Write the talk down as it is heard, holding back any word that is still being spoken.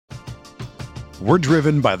We're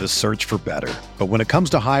driven by the search for better. But when it comes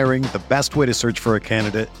to hiring, the best way to search for a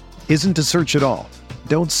candidate isn't to search at all.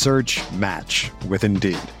 Don't search, match with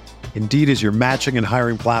Indeed. Indeed is your matching and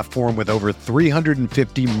hiring platform with over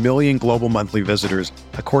 350 million global monthly visitors,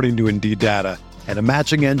 according to Indeed data, and a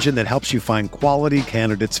matching engine that helps you find quality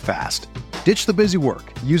candidates fast. Ditch the busy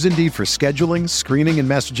work. Use Indeed for scheduling, screening, and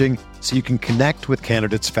messaging so you can connect with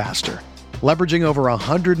candidates faster. Leveraging over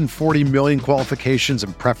 140 million qualifications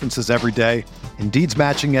and preferences every day, Indeed's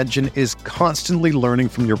matching engine is constantly learning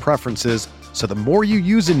from your preferences, so the more you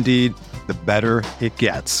use Indeed, the better it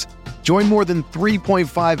gets. Join more than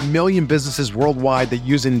 3.5 million businesses worldwide that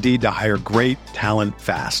use Indeed to hire great talent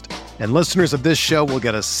fast. And listeners of this show will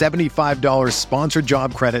get a $75 sponsored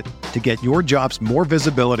job credit to get your jobs more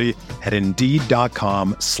visibility at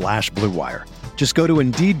Indeed.com/Blue Wire. Just go to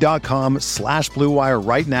Indeed.com/Blue Wire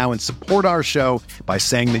right now and support our show by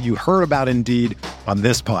saying that you heard about Indeed on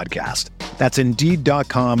this podcast. That's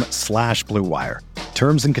Indeed.com/Blue Wire.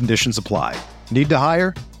 Terms and conditions apply. Need to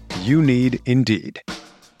hire? You need Indeed.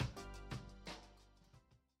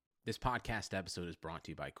 This podcast episode is brought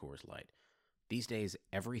to you by Coors Light. These days,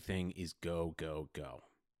 everything is go, go, go.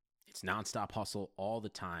 It's nonstop hustle all the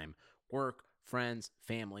time. Work, friends,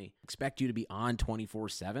 family, expect you to be on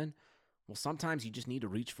 24/7. Well, sometimes you just need to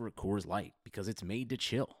reach for a Coors Light because it's made to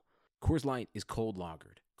chill. Coors Light is cold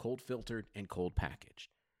lagered, cold filtered, and cold packaged.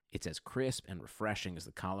 It's as crisp and refreshing as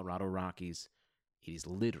the Colorado Rockies. It is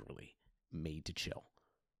literally made to chill.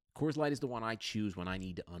 Coors Light is the one I choose when I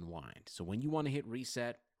need to unwind. So when you want to hit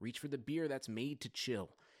reset, reach for the beer that's made to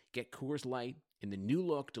chill. Get Coors Light in the new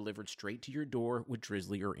look delivered straight to your door with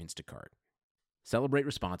Drizzly or Instacart. Celebrate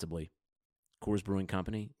responsibly. Coors Brewing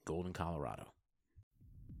Company, Golden, Colorado.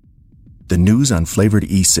 The news on flavored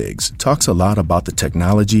e-cigs talks a lot about the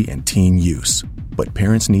technology and teen use, but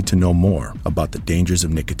parents need to know more about the dangers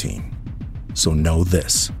of nicotine. So know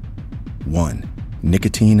this. 1.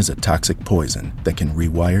 Nicotine is a toxic poison that can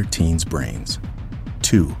rewire teens' brains.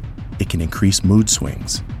 2. It can increase mood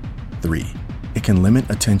swings. 3. It can limit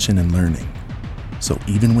attention and learning. So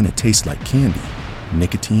even when it tastes like candy,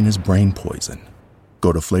 nicotine is brain poison.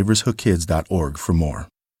 Go to flavorshookkids.org for more.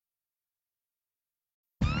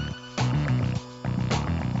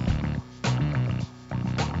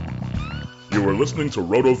 You are listening to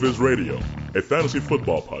RotoViz Radio, a fantasy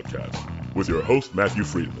football podcast, with your host, Matthew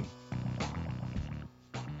Friedman.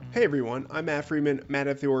 Hey everyone, I'm Matt Friedman, Matt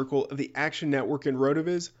at the Oracle of the Action Network and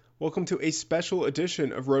RotoViz. Welcome to a special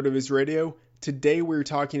edition of RotoViz Radio. Today we're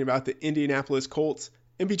talking about the Indianapolis Colts.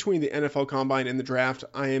 In between the NFL Combine and the Draft,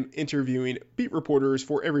 I am interviewing beat reporters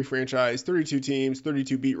for every franchise, 32 teams,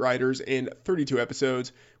 32 beat writers, and 32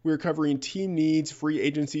 episodes. We're covering team needs, free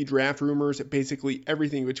agency, draft rumors, basically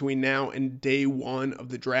everything between now and day one of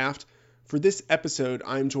the draft. For this episode,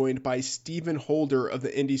 I'm joined by Stephen Holder of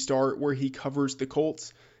the Indy Star, where he covers the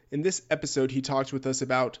Colts. In this episode, he talks with us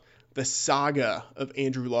about the saga of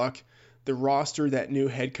Andrew Luck, the roster that new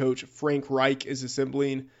head coach Frank Reich is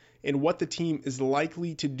assembling, and what the team is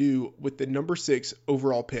likely to do with the number 6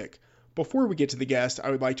 overall pick. Before we get to the guest,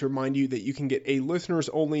 I would like to remind you that you can get a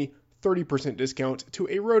listeners-only 30% discount to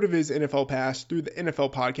a RotoViz NFL Pass through the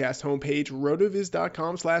NFL Podcast homepage,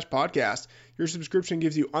 rotoviz.com/podcast. Your subscription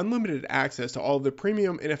gives you unlimited access to all of the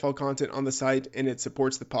premium NFL content on the site, and it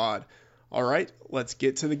supports the pod. All right, let's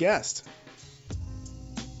get to the guest.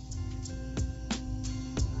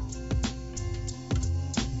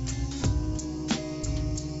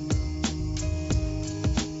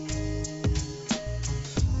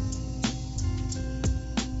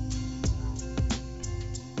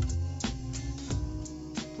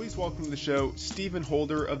 Welcome to the show, Stephen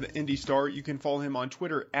Holder of the Indy Star. You can follow him on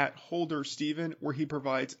Twitter at HolderStephen, where he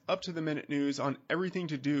provides up-to-the-minute news on everything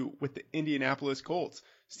to do with the Indianapolis Colts.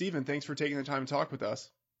 Stephen, thanks for taking the time to talk with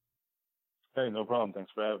us. Hey, no problem.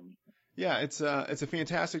 Thanks for having me. Yeah, it's a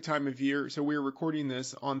fantastic time of year. So we're recording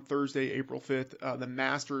this on Thursday, April 5th. The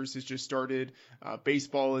Masters has just started.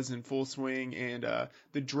 Baseball is in full swing, and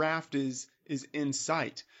the draft is in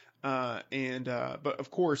sight. But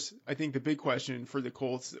of course, I think the big question for the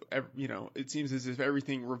Colts, it seems as if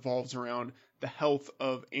everything revolves around the health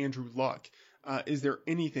of Andrew Luck. Is there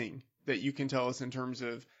anything that you can tell us in terms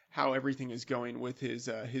of how everything is going with his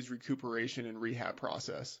recuperation and rehab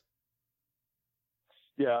process?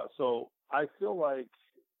 Yeah, so I feel like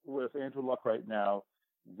with Andrew Luck right now,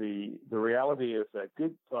 the reality is that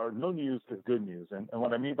no news is good news. And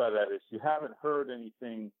what I mean by that is you haven't heard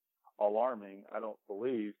anything alarming, I don't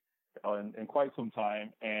believe, in quite some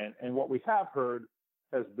time. And what we have heard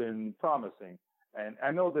has been promising. And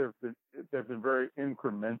I know there have been very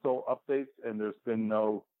incremental updates, and there's been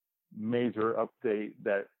no major update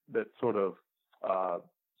that sort of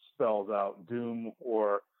spells out doom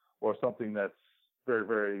or something that's very,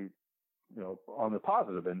 very, on the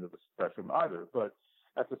positive end of the spectrum either. But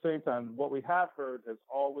at the same time, what we have heard has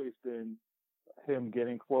always been him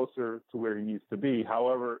getting closer to where he needs to be,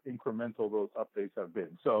 however incremental those updates have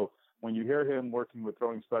been. So when you hear him working with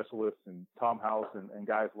throwing specialists and Tom House and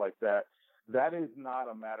guys like that, that is not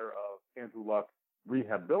a matter of Andrew Luck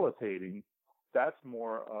rehabilitating. That's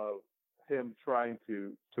more of him trying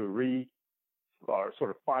to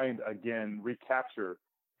recapture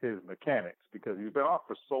his mechanics, because he's been off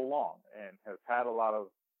for so long and has had a lot of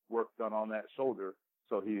work done on that shoulder.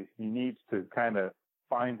 So he needs to kind of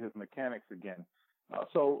find his mechanics again.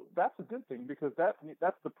 So that's a good thing, because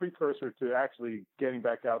that's the precursor to actually getting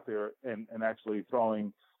back out there and actually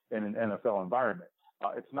throwing in an NFL environment.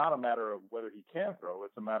 It's not a matter of whether he can throw.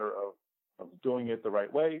 It's a matter of doing it the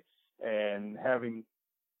right way and having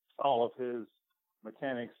all of his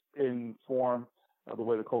mechanics in form the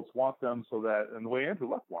way the Colts want them, and the way Andrew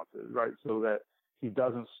Luck wants it, right? So that he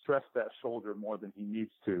doesn't stress that shoulder more than he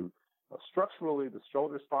needs to. Structurally, the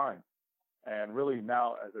shoulder's fine. And really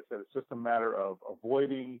now, as I said, it's just a matter of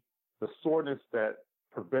avoiding the soreness that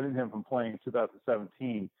prevented him from playing in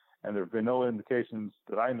 2017. And there have been no indications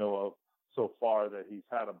that I know of so far that he's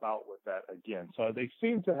had a bout with that again. So they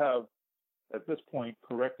seem to have, at this point,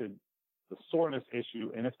 corrected the soreness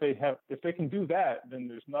issue. And if they can do that, then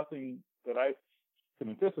there's nothing that I can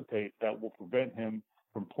anticipate that will prevent him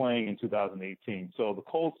from playing in 2018. So the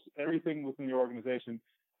Colts, everything within the organization,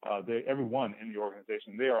 everyone in the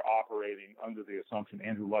organization, they are operating under the assumption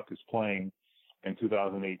Andrew Luck is playing in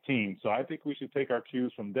 2018. So I think we should take our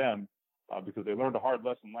cues from them because they learned a hard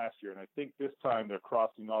lesson last year. And I think this time they're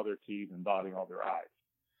crossing all their T's and dotting all their I's.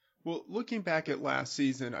 Well, looking back at last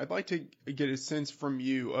season, I'd like to get a sense from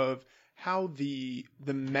you of how the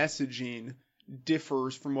messaging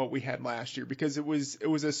differs from what we had last year, because it was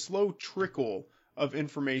a slow trickle of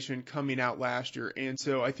information coming out last year. And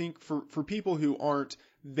so I think for people who aren't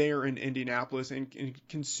there in Indianapolis and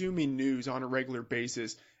consuming news on a regular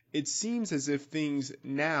basis, it seems as if things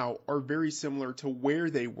now are very similar to where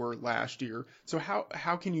they were last year. So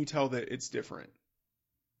how can you tell that it's different?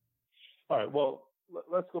 All right, well,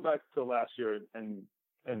 let's go back to last year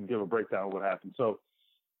and give a breakdown of what happened. So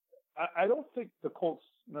I don't think the Colts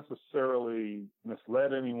necessarily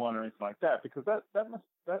misled anyone or anything like that, because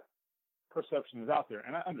that perception is out there,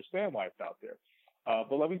 and I understand why it's out there.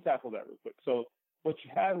 But let me tackle that real quick. So what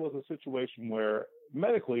you had was a situation where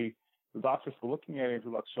medically the doctors were looking at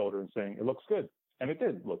Andrew Luck's shoulder and saying it looks good, and it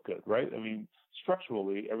did look good, right? I mean,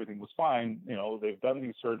 structurally everything was fine. They've done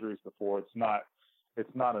these surgeries before. It's not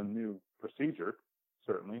a new procedure,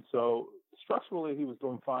 certainly. So structurally he was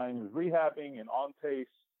doing fine. He was rehabbing and on pace.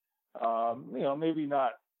 Maybe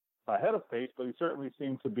not ahead of pace, but he certainly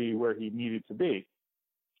seemed to be where he needed to be.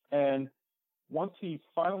 And once he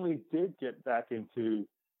finally did get back into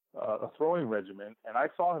a throwing regimen, and I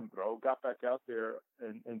saw him throw, got back out there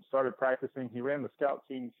and started practicing. He ran the scout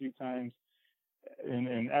team a few times in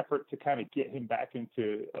an effort to kind of get him back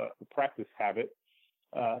into the practice habit.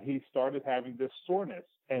 He started having this soreness,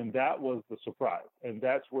 and that was the surprise. And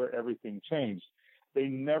that's where everything changed. They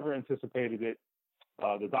never anticipated it.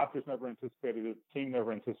 The doctors never anticipated it. The team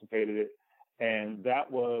never anticipated it. And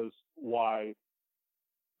that was why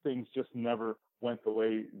things just never went the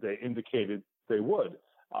way they indicated they would.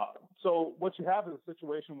 So what you have is a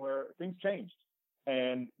situation where things changed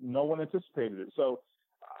and no one anticipated it. So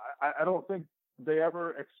I don't think they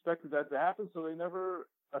ever expected that to happen. So they never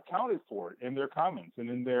accounted for it in their comments and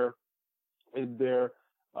in their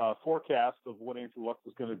forecast of what Andrew Luck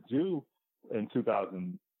was going to do in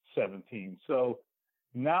 2017. So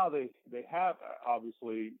now they have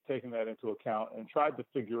obviously taken that into account and tried to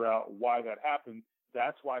figure out why that happened.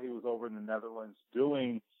 That's why he was over in the Netherlands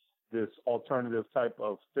doing this alternative type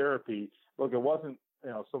of therapy. Look, it wasn't,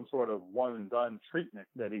 some sort of one and done treatment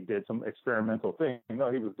that he did, some experimental thing. No,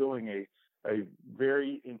 he was doing a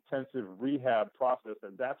very intensive rehab process,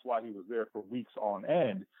 and that's why he was there for weeks on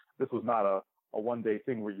end. This was not a one-day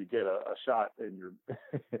thing where you get a shot in your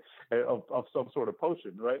of some sort of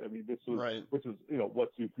potion, right? I mean, this was right. Which is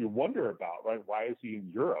what you wonder about, right? Why is he in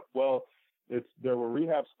Europe? Well, there were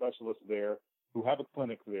rehab specialists there who have a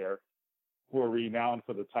clinic there who are renowned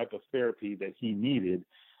for the type of therapy that he needed,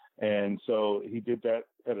 and so he did that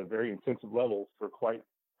at a very intensive level for quite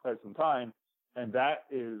some time, and that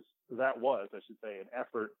was, I should say, an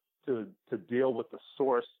effort to deal with the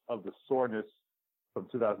source of the soreness from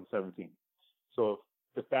 2017. So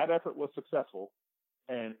if that effort was successful,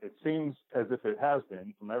 and it seems as if it has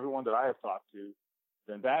been from everyone that I have talked to,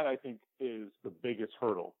 then that I think is the biggest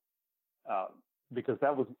hurdle. because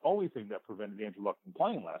that was the only thing that prevented Andrew Luck from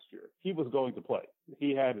playing last year. He was going to play.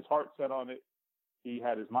 He had his heart set on it. He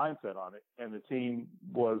had his mind set on it, and the team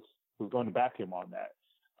was going to back him on that.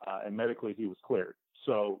 And medically, he was cleared.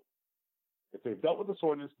 So if they've dealt with the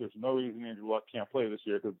soreness, there's no reason Andrew Luck can't play this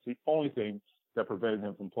year, because it's the only thing that prevented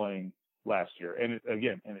him from playing last year. And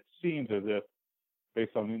it seems as if,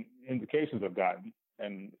 based on the indications I've gotten,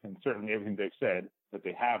 and certainly everything they've said, that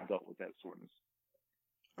they have dealt with that soreness.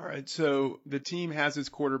 All right, so the team has its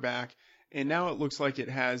quarterback, and now it looks like it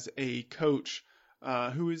has a coach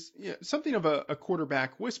who is something of a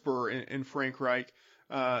quarterback whisperer in Frank Reich,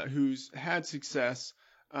 who's had success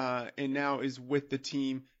and now is with the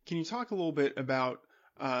team. Can you talk a little bit about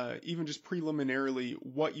even just preliminarily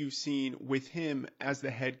what you've seen with him as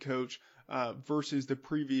the head coach versus the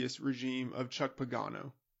previous regime of Chuck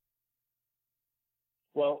Pagano?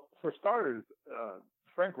 Well, for starters,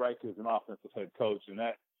 Frank Reich is an offensive head coach, and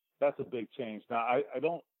that's a big change. Now, I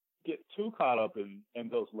don't get too caught up in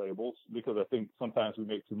those labels, because I think sometimes we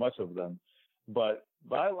make too much of them. But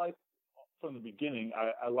I like, from the beginning,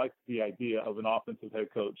 I liked the idea of an offensive head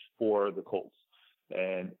coach for the Colts.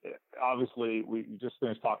 And obviously, we just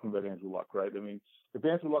finished talking about Andrew Luck, right? I mean, if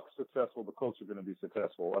Andrew Luck is successful, the Colts are going to be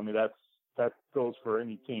successful. I mean, that goes for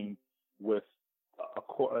any team with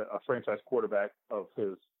a franchise quarterback of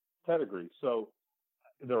his pedigree. So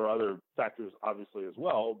there are other factors, obviously, as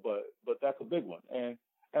well, but that's a big one. And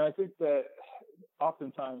I think that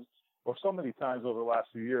oftentimes, or so many times over the last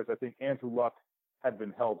few years, I think Andrew Luck had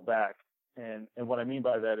been held back. And what I mean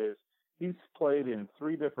by that is he's played in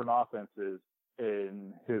 3 different offenses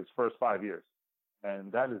in his first 5 years.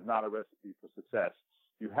 And that is not a recipe for success.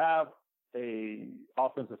 You have a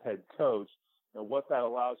offensive head coach, and what that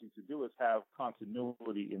allows you to do is have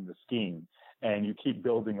continuity in the scheme, and you keep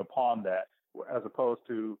building upon that, as opposed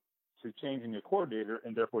to changing your coordinator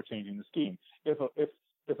and therefore changing the scheme.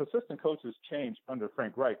 If assistant coaches change under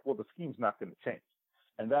Frank Reich, well, the scheme's not going to change.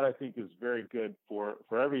 And that, I think, is very good for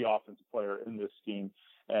every offensive player in this scheme.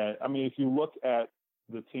 And I mean, if you look at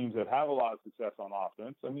the teams that have a lot of success on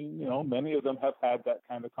offense, I mean, many of them have had that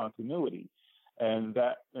kind of continuity. And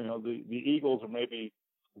that, the Eagles are maybe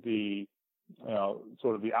the,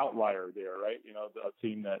 sort of the outlier there, right? A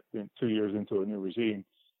team that 2 years into a new regime,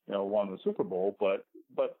 won the Super Bowl. But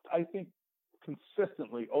I think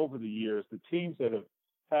consistently over the years, the teams that have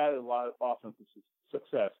had a lot of offensive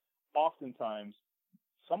success, oftentimes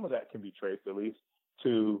some of that can be traced, at least,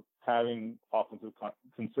 to having offensive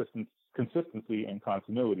consistency and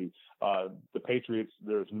continuity. The Patriots,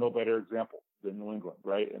 there's no better example than New England,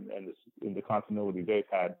 right? And the continuity they've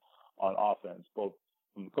had on offense, both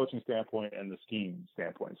from the coaching standpoint and the scheme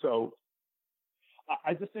standpoint. So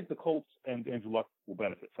I just think the Colts and Andrew Luck will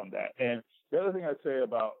benefit from that. And the other thing I'd say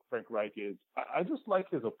about Frank Reich is I just like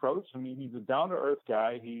his approach. I mean, he's a down-to-earth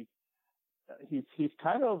guy. He's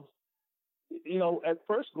kind of, at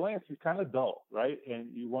first glance, he's kind of dull, right? And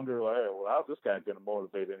you wonder, well, how's this guy going to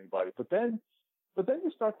motivate anybody? But then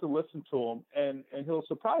you start to listen to him, and he'll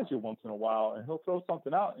surprise you once in a while, and he'll throw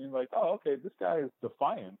something out, and you're like, oh, okay, this guy is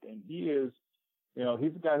defiant, and he is,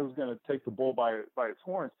 he's the guy who's going to take the bull by its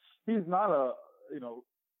horns. He's not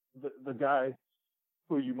the guy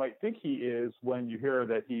who you might think he is when you hear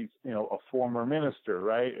that he's, a former minister,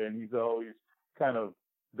 right? And he's always kind of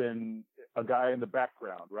been a guy in the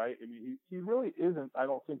background, right? I mean, he really isn't, I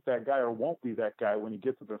don't think, that guy, or won't be that guy when he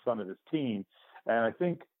gets up in front of his team. And I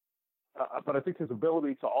think, but I think his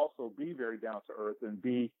ability to also be very down to earth and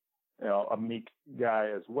be, a meek guy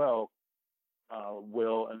as well,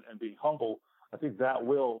 and be humble, I think that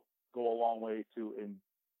will go a long way to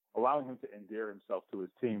allowing him to endear himself to his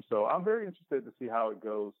team. So I'm very interested to see how it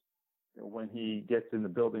goes when he gets in the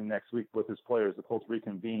building next week with his players. The Colts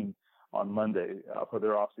reconvene on Monday for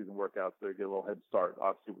their offseason workouts. They get a little head start,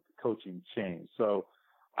 obviously, with the coaching change. So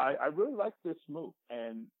I really like this move.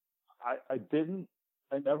 And I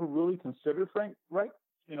never really considered Frank Reich,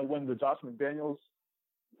 when the Josh McDaniels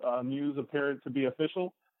news appeared to be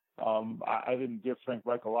official. I didn't give Frank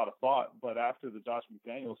Reich a lot of thought, but after the Josh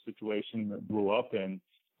McDaniels situation blew up and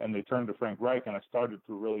they turned to Frank Reich, and I started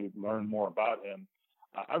to really learn more about him,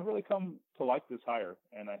 I've really come to like this hire,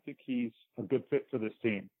 and I think he's a good fit for this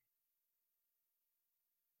team.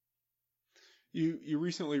 You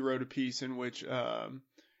recently wrote a piece in which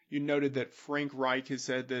you noted that Frank Reich has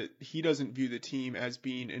said that he doesn't view the team as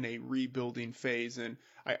being in a rebuilding phase. And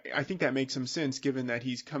I think that makes some sense, given that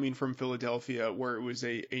he's coming from Philadelphia, where it was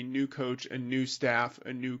a new coach, a new staff,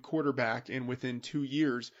 a new quarterback, and within 2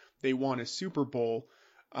 years they won a Super Bowl.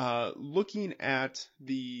 Looking at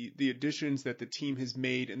the additions that the team has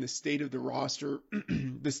made and the state of the roster,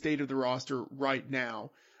 right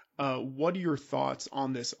now, What are your thoughts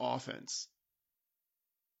on this offense?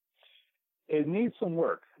 It needs some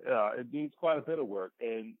work. It needs quite a bit of work.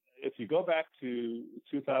 And if you go back to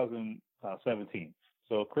 2017,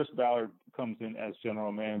 so Chris Ballard comes in as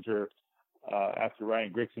general manager after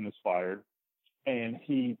Ryan Grigson is fired, and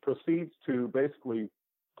he proceeds to basically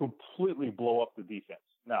completely blow up the defense.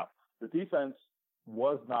 Now, the defense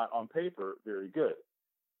was not on paper very good,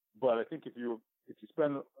 but I think if you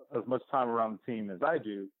spend as much time around the team as I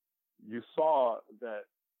do, you saw that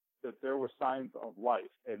there were signs of life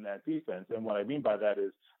in that defense. And what I mean by that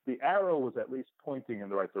is the arrow was at least pointing in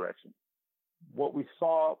the right direction. What we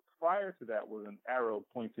saw prior to that was an arrow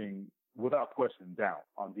pointing without question down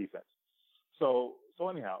on defense. So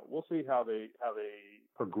anyhow, we'll see how they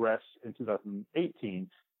progress in 2018,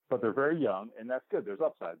 but they're very young, and that's good. There's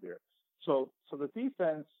upside there. So the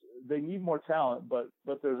defense, they need more talent, but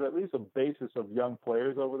there's at least a basis of young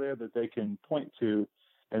players over there that they can point to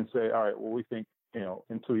and say, all right, well, we think,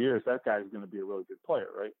 in 2 years, that guy's going to be a really good player,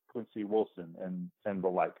 right? Quincy Wilson and the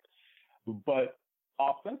like. But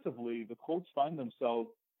offensively, the Colts find themselves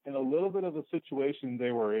in a little bit of a situation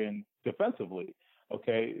they were in defensively.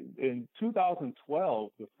 Okay. In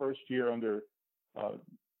 2012, the first year under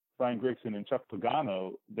Ryan Grigson and Chuck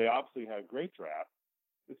Pagano, they obviously had a great draft.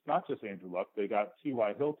 It's not just Andrew Luck. They got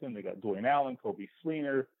T.Y. Hilton. They got Dwayne Allen, Kobe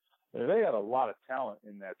Fleener. They had a lot of talent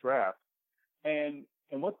in that draft. And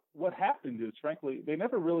what happened is, frankly, they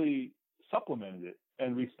never really supplemented it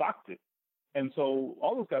and restocked it. And so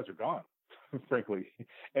all those guys are gone, frankly,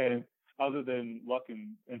 and other than Luck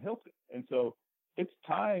and Hilton. And so it's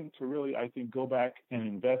time to really, I think, go back and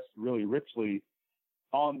invest really richly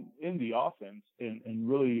in the offense and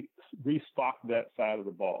really restock that side of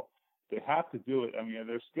the ball. They have to do it. I mean,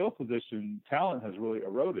 their skill position talent has really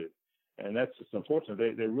eroded, and that's just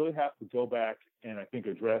unfortunate. They really have to go back and, I think,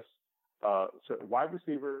 address wide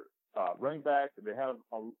receiver, running back. They have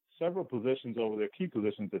several positions over there, key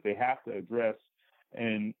positions that they have to address,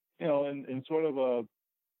 and in sort of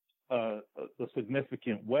a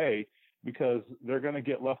significant way, because they're going to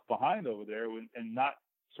get left behind over there and not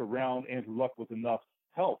surround Andrew Luck with enough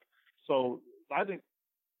help. So I think,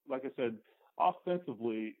 like I said,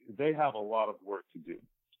 offensively, they have a lot of work to do.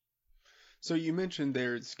 So you mentioned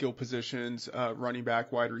their skill positions, running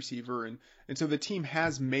back, wide receiver, and so the team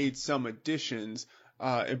has made some additions.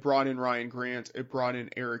 It brought in Ryan Grant. It brought in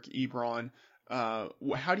Eric Ebron.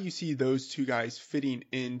 How do you see those two guys fitting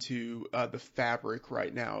into the fabric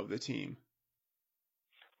right now of the team?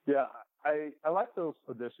 Yeah, I like those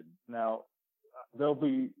additions. Now, they'll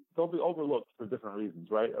be overlooked for different reasons,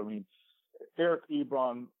 right? I mean, Eric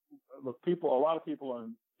Ebron, look, a lot of people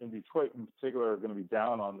in Detroit in particular are going to be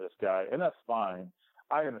down on this guy, and that's fine.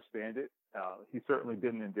 I understand it. He certainly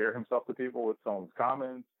didn't endear himself to people with some of his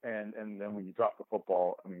comments, and then when you drop the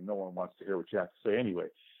football, I mean, no one wants to hear what you have to say anyway.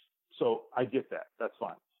 So I get that. That's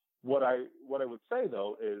fine. What I would say,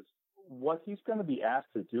 though, is what he's going to be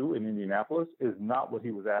asked to do in Indianapolis is not what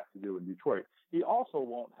he was asked to do in Detroit. He also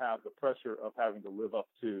won't have the pressure of having to live up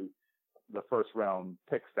to the first-round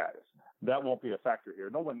pick status. That won't be a factor here.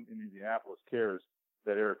 No one in Indianapolis cares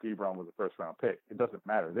that Eric Ebron was a first-round pick. It doesn't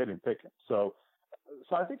matter. They didn't pick him. So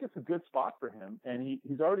I think it's a good spot for him. And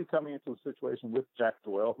he's already coming into a situation with Jack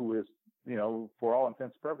Doyle, who is, for all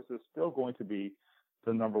intents and purposes, still going to be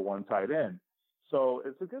the number one tight end. So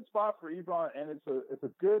it's a good spot for Ebron, and it's a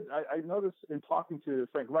good. I noticed in talking to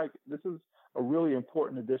Frank Reich, this is a really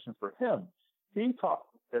important addition for him. He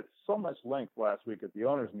talked at so much length last week at the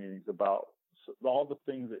owners' meetings about all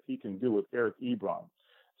the things that he can do with Eric Ebron.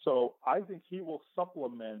 So I think he will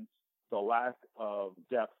supplement the lack of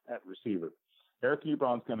depth at receiver. Eric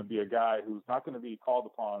Ebron's going to be a guy who's not going to be called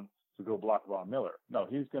upon to go block Von Miller. No,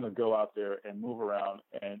 he's going to go out there and move around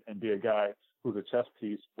and be a guy who's a chess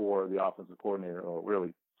piece for the offensive coordinator, or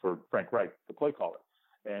really for Frank Reich, the play caller.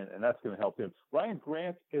 And that's going to help him. Ryan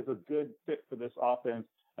Grant is a good fit for this offense.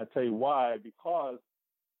 I'll tell you why, because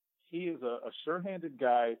he is a sure-handed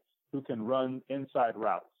guy who can run inside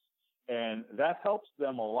routes. And that helps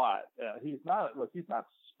them a lot. He's not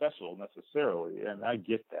special necessarily, and I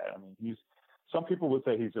get that. I mean, some people would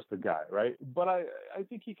say he's just a guy, right? But I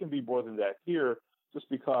think he can be more than that here, just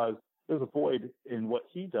because there's a void in what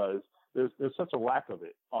he does. There's such a lack of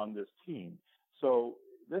it on this team. So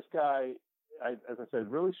this guy, as I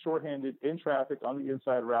said, really shorthanded in traffic on the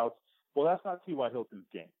inside routes. Well, that's not T.Y. Hilton's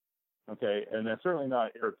game, okay? And that's certainly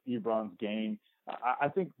not Eric Ebron's game. I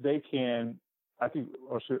think they can. I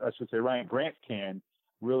should say Ryan Grant can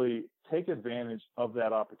really take advantage of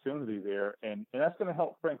that opportunity there. And that's going to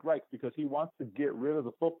help Frank Reich, because he wants to get rid of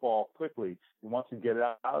the football quickly. He wants to get it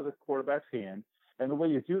out of the quarterback's hand. And the way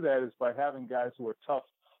you do that is by having guys who are tough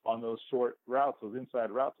on those short routes, those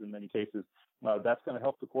inside routes in many cases. That's going to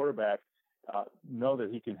help the quarterback know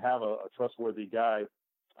that he can have a trustworthy guy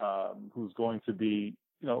who's going to be,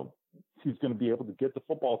 he's going to be able to get the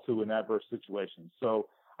football to in adverse situations. So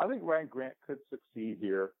I think Ryan Grant could succeed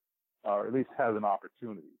here, or at least has an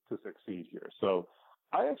opportunity to succeed here. So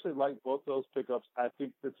I actually like both those pickups. I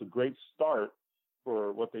think it's a great start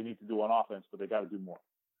for what they need to do on offense, but they got to do more.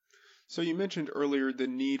 So you mentioned earlier the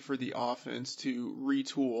need for the offense to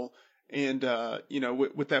retool. And,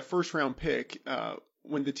 with that first round pick,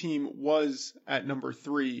 when the team was at number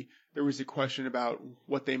 3, there was a question about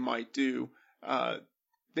what they might do.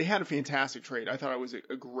 They had a fantastic trade. I thought it was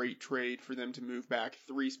a great trade for them to move back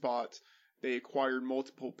 3 spots. They acquired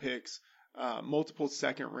multiple picks, multiple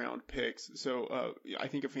second round picks. So I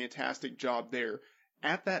think a fantastic job there.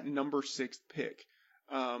 At that number 6 pick,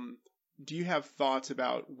 do you have thoughts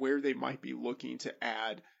about where they might be looking to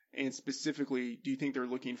add? And specifically, do you think they're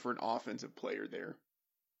looking for an offensive player there?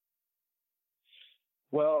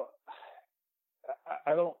 Well,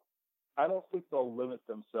 I don't think they'll limit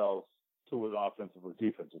themselves to an offensive or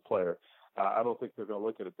defensive player. I don't think they're going to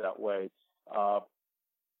look at it that way.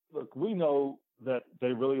 Look, we know that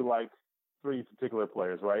they really like 3 particular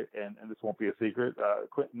players, right? And this won't be a secret.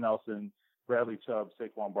 Quentin Nelson, Bradley Chubb,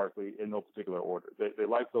 Saquon Barkley, in no particular order. They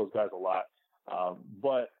like those guys a lot.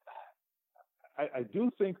 But I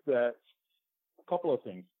do think that a couple of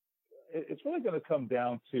things. It's really going to come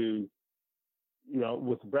down to,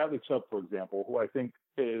 with Bradley Chubb, for example, who I think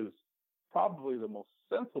is probably the most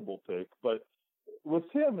sensible pick. But with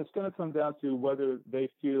him, it's going to come down to whether they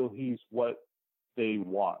feel he's what they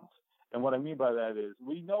want. And what I mean by that is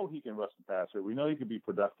we know he can rush the passer. We know he can be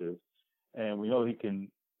productive. And we know he can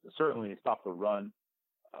certainly stop the run.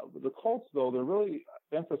 The Colts, though, they're really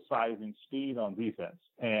emphasizing speed on defense.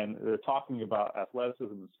 And they're talking about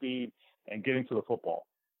athleticism and speed and getting to the football.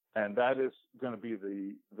 And that is going to be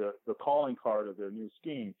the calling card of their new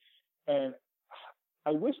scheme. And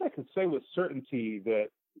I wish I could say with certainty that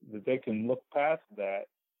they can look past that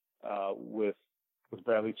with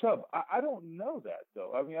Bradley Chubb. I don't know that,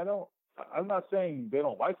 though. I mean, I'm not saying they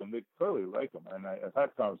don't like him. They clearly like him. And I've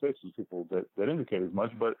had conversations with people that indicate as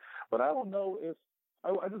much. But I don't know if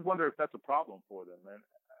I just wonder if that's a problem for them.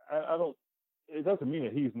 And I don't. It doesn't mean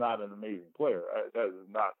that he's not an amazing player. That is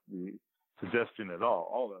not the suggestion at all.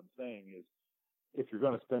 All I'm saying is, if you're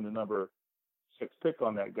going to spend the number 6 pick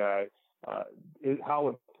on that guy, how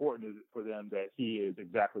important is it for them that he is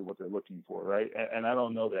exactly what they're looking for, right? And I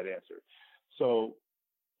don't know that answer. So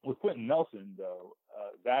with Quentin Nelson, though,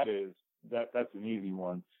 that's an easy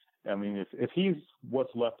one. I mean, if he's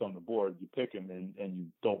what's left on the board, you pick him and you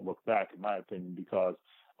don't look back, in my opinion, because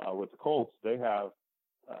with the Colts, they've had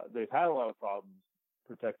a lot of problems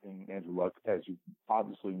protecting Andrew Luck, as you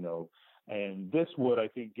obviously know. And this would, I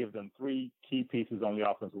think, give them 3 key pieces on the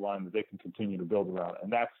offensive line that they can continue to build around.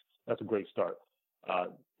 And that's a great start.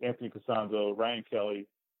 Anthony Casonzo, Ryan Kelly,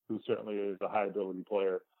 who certainly is a high ability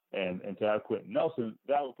player, and to have Quentin Nelson,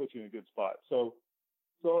 that will put you in a good spot. So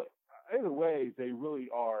either way, they really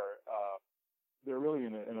are. They're really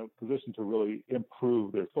in a position to really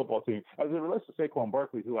improve their football team. As it relates to Saquon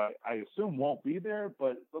Barkley, who I assume won't be there,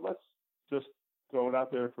 but let's just throw it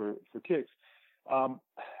out there for kicks.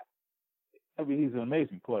 I mean, he's an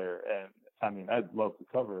amazing player, and I mean, I'd love to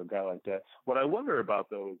cover a guy like that. What I wonder about,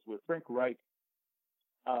 though, is with Frank Reich,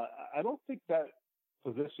 I don't think that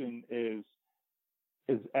position is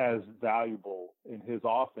as valuable in his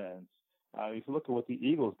offense. If you look at what the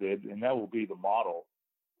Eagles did, and that will be the model,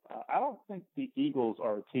 I don't think the Eagles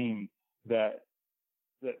are a team that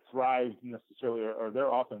thrives necessarily, or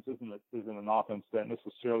their offense isn't an offense that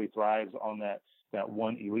necessarily thrives on that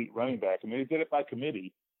one elite running back. I mean, they did it by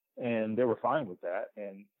committee, and they were fine with that.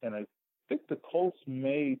 And I think the Colts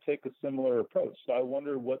may take a similar approach. So I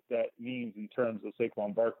wonder what that means in terms of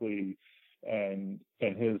Saquon Barkley and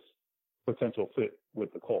his potential fit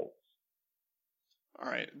with the Colts. All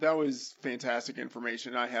right. That was fantastic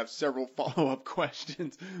information. I have several follow-up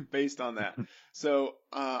questions based on that. So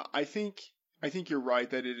I think you're right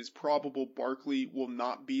that it is probable Barkley will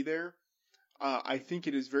not be there. I think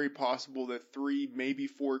it is very possible that 3, maybe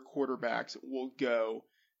 4 quarterbacks will go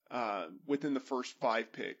within the first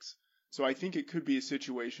 5 picks. So I think it could be a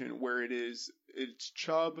situation where it's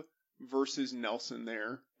Chubb versus Nelson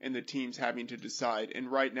there, and the team's having to decide.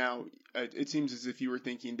 And right now, it seems as if you were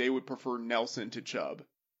thinking they would prefer Nelson to Chubb.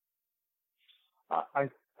 I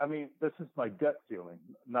mean, this is my gut feeling,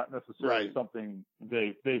 not necessarily something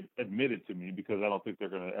they've admitted to me, because I don't think they're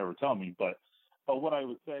going to ever tell me. But what I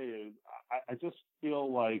would say is, I just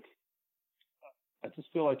feel like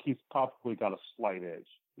he's probably got a slight edge.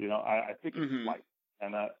 I think it's slight.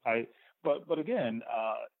 And but again,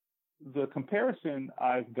 the comparison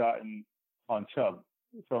I've gotten on Chubb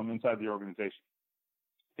from inside the organization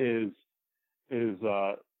is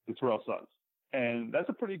Terrell Suggs, and that's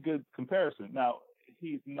a pretty good comparison. Now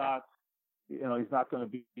he's not going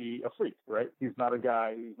to be a freak, right? He's not a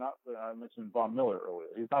guy. He's not. I mentioned Von Miller earlier.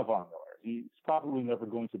 He's not Von Miller. He's probably never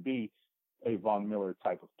going to be a Von Miller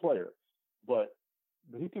type of player, but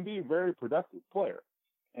he can be a very productive player,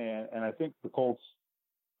 and I think the Colts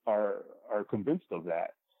are convinced of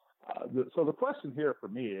that. So the question here for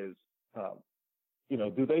me is,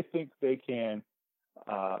 do they think they can?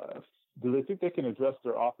 Do they think they can address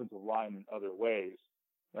their offensive line in other ways?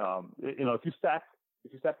 If you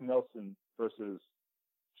stack Nelson versus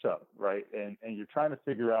Chubb, right, and you're trying to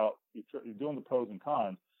figure out, you're doing the pros and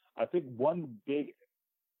cons. I think one big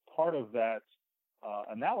part of that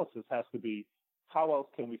analysis has to be, how else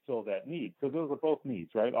can we fill that need? Because those are both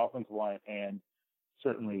needs, right? Offensive line and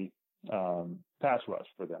certainly pass rush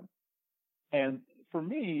for them. And for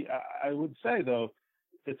me, I would say, though,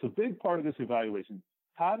 it's a big part of this evaluation.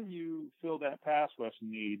 How do you fill that pass rush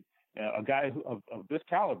need? A guy of this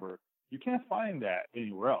caliber, you can't find that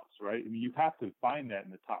anywhere else, right? I mean, you have to find that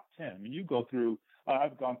in the top 10. I mean, you go through,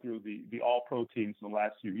 I've gone through the all-pro teams in the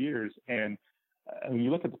last few years, and when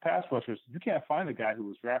you look at the pass rushers, you can't find a guy who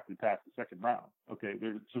was drafted past the second round. Okay,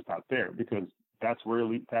 they're just not there, because that's where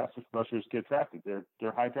elite pass rushers get drafted.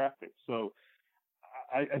 They're high draft picks. So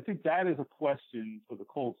I think that is a question for the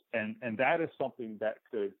Colts, and that is something that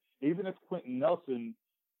could, even if Quentin Nelson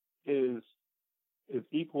is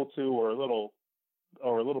equal to or a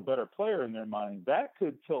little better player in their mind, that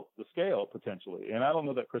could tilt the scale potentially. And I don't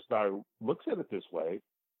know that Chris Ballard looks at it this way,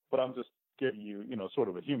 but I'm just giving you, sort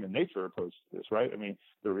of a human nature approach to this, right? I mean,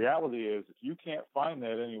 the reality is, if you can't find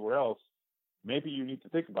that anywhere else, maybe you need to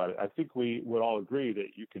think about it. I think we would all agree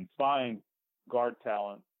that you can find guard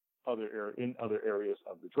talent in other areas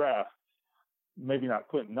of the draft. Maybe not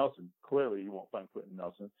Quentin Nelson. Clearly, you won't find Quentin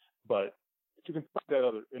Nelson, but you can find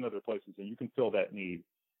that in other places, and you can fill that need.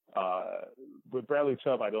 With Bradley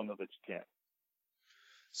Chubb, I don't know that you can.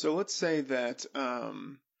 So let's say that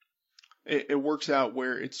it works out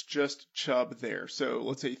where it's just Chubb there. So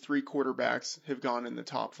let's say 3 quarterbacks have gone in the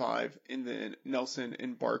top 5, and then Nelson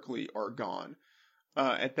and Barkley are gone.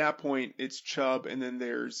 At that point, it's Chubb, and then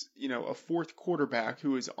there's, a 4th quarterback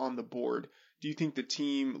who is on the board. Do you think the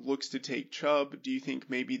team looks to take Chubb? Do you think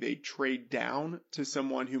maybe they trade down to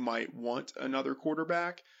someone who might want another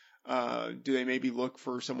quarterback? Do they maybe look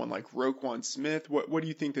for someone like Roquan Smith? What do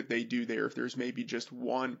you think that they do there if there's maybe just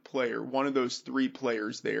one player, one of those 3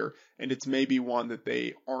 players there, and it's maybe one that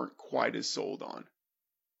they aren't quite as sold on?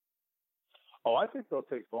 Oh, I think they'll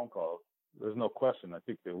take phone calls. There's no question. I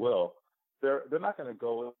think they will. They're not going to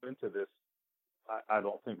go into this, I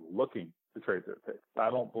don't think, looking to trade their pick. I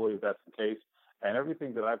don't believe that's the case. And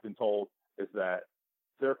everything that I've been told is that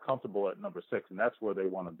they're comfortable at number 6, and that's where they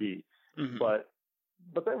want to be. Mm-hmm.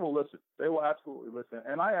 But they will listen. They will absolutely listen.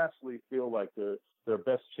 And I actually feel like their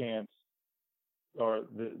best chance, or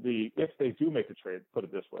if they do make a trade, put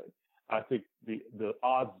it this way, I think the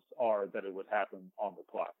odds are that it would happen on the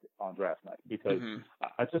clock on draft night, because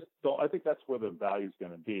I just don't. I think that's where the value is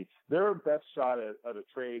going to be. Their best shot at a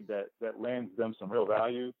trade that lands them some real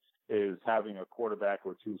value is having a quarterback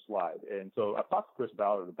or 2 slide. And so I talked to Chris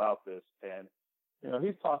Ballard about this, and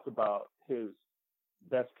he's talked about his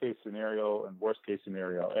best case scenario and worst case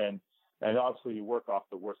scenario, and obviously you work off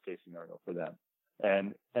the worst case scenario for them.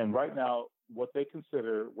 And right now, what they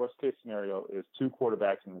consider worst case scenario is 2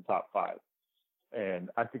 quarterbacks in the top 5. And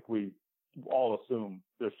I think we all assume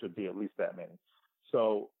there should be at least that many.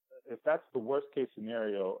 So if that's the worst case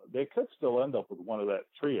scenario, they could still end up with one of that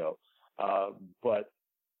trio. But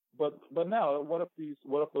now what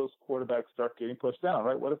if those quarterbacks start getting pushed down,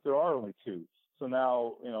 right? What if there are only 2? So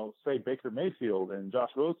now, say Baker Mayfield and Josh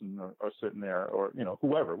Rosen are sitting there, or,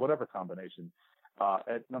 whatever combination.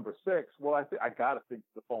 At number 6, well, I got to think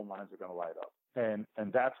the phone lines are going to light up. And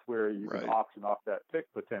that's where you can auction off that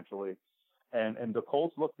pick potentially. And the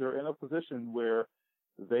Colts, look, they're in a position where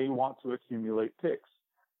they want to accumulate picks.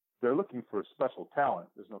 They're looking for special talent.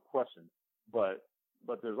 There's no question. But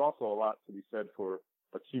there's also a lot to be said for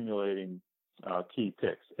accumulating key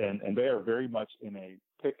picks. And they are very much in a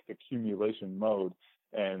pick accumulation mode.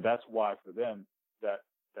 And that's why for them that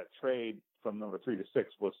trade from number 3 to 6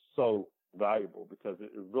 was so valuable, because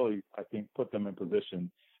it really, I think, put them in position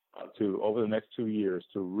to, over the next 2 years,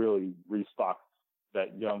 to really restock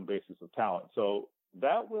that young basis of talent. So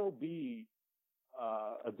that will be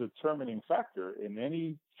a determining factor in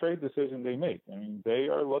any trade decision they make. I mean, they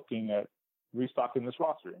are looking at restocking this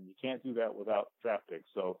roster, and you can't do that without draft picks.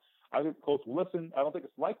 So I think the Colts will listen. I don't think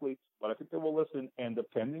it's likely, but I think they will listen. And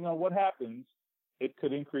depending on what happens, it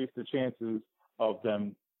could increase the chances of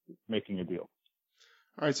them making a deal.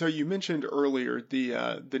 All right. So you mentioned earlier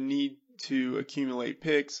the need to accumulate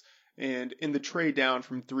picks, and in the trade down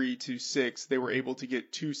from 3 to 6, they were able to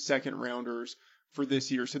get 2 second-rounders for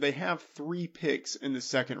this year. So they have 3 picks in the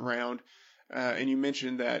second round. And you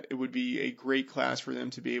mentioned that it would be a great class for them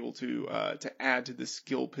to be able to add to the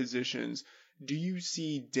skill positions. Do you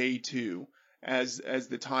see day 2 as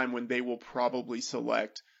the time when they will probably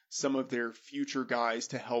select some of their future guys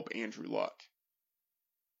to help Andrew Luck?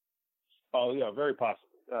 Oh yeah, very possibly.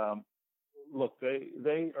 Look,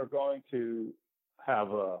 they are going to have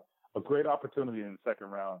a great opportunity in the second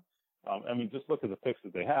round. I mean, just look at the picks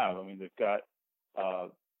that they have. I mean, they've got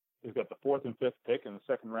the 4th and 5th pick in the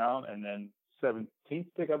second round, and then 17th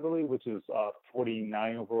pick, I believe, which is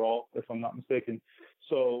 49 overall, if I'm not mistaken.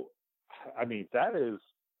 So, I mean, that's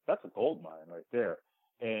a gold mine right there.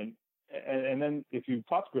 And then if you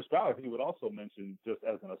talk to Chris Ballard, he would also mention, just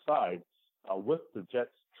as an aside, with the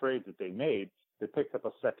Jets trade that they made, they picked up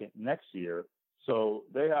a second next year. So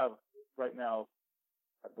they have right now,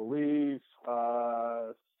 I believe,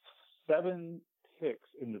 7 picks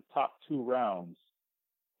in the top 2 rounds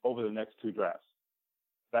over the next 2 drafts.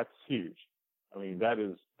 That's huge. I mean, that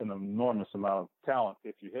is an enormous amount of talent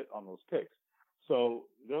if you hit on those picks. So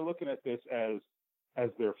they're looking at this as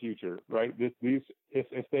their future, right?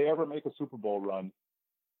 If they ever make a Super Bowl run,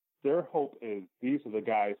 their hope is these are the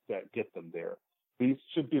guys that get them there. These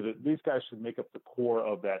guys should make up the core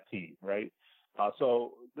of that team, right?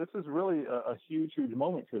 So this is really a huge, huge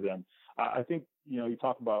moment for them. I think, you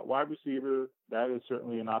talk about wide receiver, that is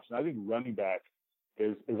certainly an option. I think running back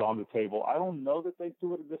is on the table. I don't know that they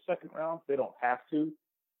do it in the second round. They don't have to,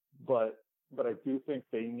 but I do think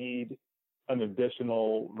they need an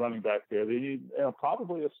additional running back there. They need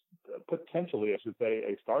probably potentially, I should say,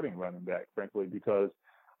 a starting running back, frankly, because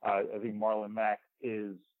I think Marlon Mack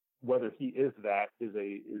is, whether he is that is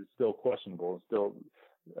still questionable. And still,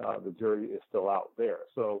 the jury is still out there.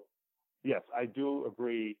 So yes, I do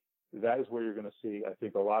agree. That is where you're going to see, I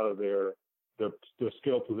think, a lot of their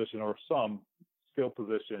skill position, or some skill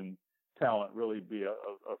position talent, really be a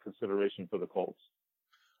consideration for the Colts.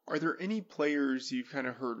 Are there any players you've kind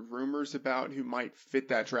of heard rumors about who might fit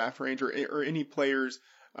that draft range, or any players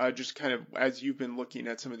just kind of as you've been looking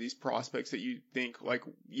at some of these prospects that you think like,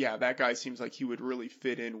 yeah, that guy seems like he would really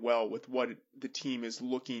fit in well with what the team is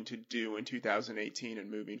looking to do in 2018 and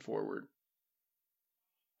moving forward?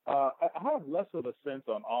 I have less of a sense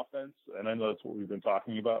on offense, and I know that's what we've been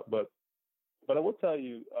talking about, but I will tell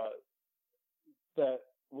you that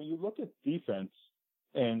when you look at defense,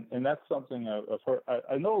 and that's something I've heard,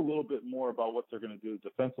 I know a little bit more about what they're going to do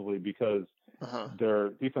defensively because their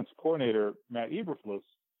defensive coordinator, Matt Eberflus,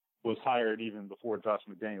 was hired even before Josh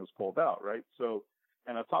McDaniels pulled out, right? So,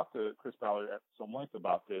 and I've talked to Chris Ballard at some length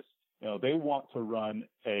about this. They want to run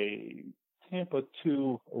a Tampa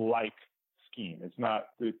 2-like scheme. It's not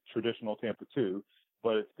the traditional Tampa 2,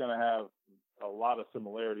 but it's going to have a lot of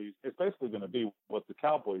similarities. It's basically going to be what the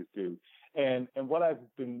Cowboys do. And what I've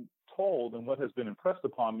been told and what has been impressed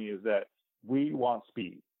upon me is that we want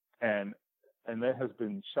speed. And that has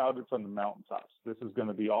been shouted from the mountaintops. This is going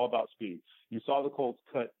to be all about speed. You saw the Colts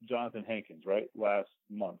cut Jonathan Hankins, right? Last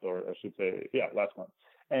month.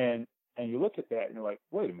 And you look at that and you're like,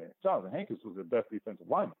 wait a minute, Jonathan Hankins was the best defensive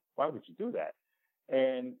lineman. Why would you do that?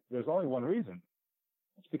 And there's only one reason.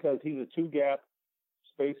 It's because he's a 2-gap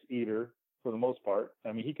space eater for the most part.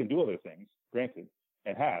 I mean, he can do other things, granted,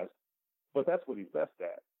 and has, but that's what he's best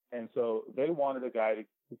at. And so they wanted a guy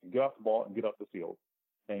who can get off the ball and get up the field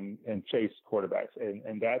and chase quarterbacks.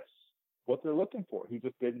 And that's what they're looking for. He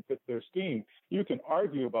just didn't fit their scheme. You can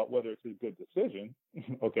argue about whether it's a good decision.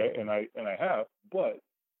 Okay. And I have, but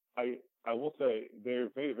I will say they're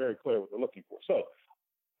very, very clear what they're looking for. So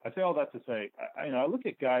I say all that to say, I look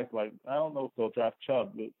at guys like, I don't know if they'll draft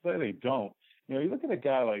Chubb, but say they don't. You look at a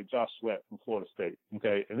guy like Josh Sweat from Florida State.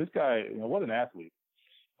 Okay. And this guy, what an athlete.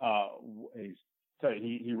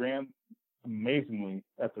 He ran amazingly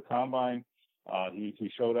at the combine.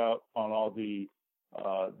 He showed out on all the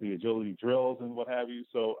agility drills and what have you.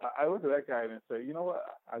 So I look at that guy and say, you know what,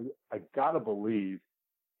 I gotta believe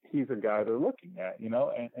he's a guy they're looking at.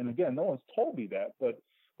 And again, no one's told me that, but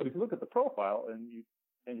if you look at the profile and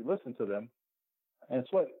you listen to them, and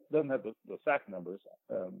Sweat doesn't have the sack numbers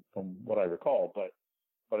from what I recall,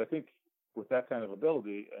 but I think with that kind of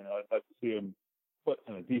ability, I'd like to see him put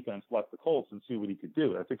in a defense like the Colts and see what he could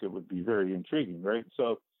do. I think it would be very intriguing, right?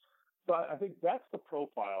 So I think that's the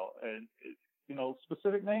profile, and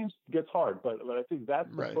specific names gets hard, but I think that's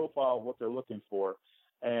the profile of what they're looking for.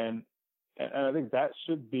 And I think that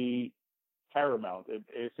should be paramount.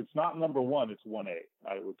 If it's not number one, it's 1A,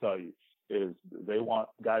 I will tell you, is they want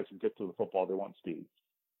guys who get to the football. They want speed.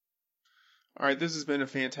 All right, this has been a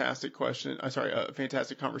fantastic a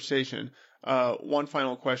fantastic conversation. One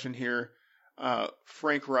final question here.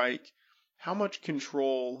 Frank Reich, how much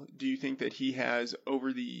control do you think that he has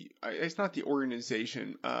over it's not the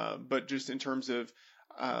organization, but just in terms of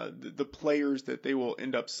the players that they will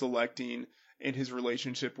end up selecting in his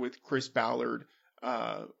relationship with Chris Ballard?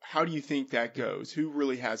 How do you think that goes? Who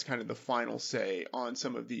really has kind of the final say on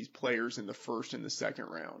some of these players in the first and the second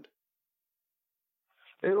round?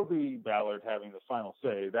 It'll be Ballard having the final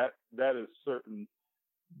say. That is certain.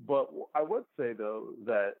 But I would say, though,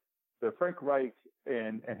 that Frank Reich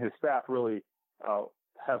and his staff really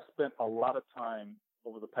have spent a lot of time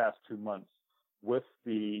over the past 2 months with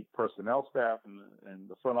the personnel staff and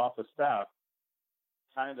the front office staff,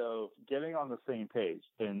 kind of getting on the same page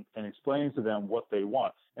and explaining to them what they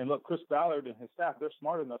want. And look, Chris Ballard and his staff, they're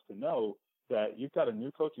smart enough to know that you've got a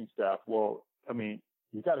new coaching staff. Well, I mean,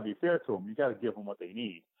 you got to be fair to them. You got to give them what they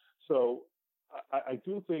need. So I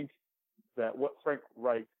do think that what Frank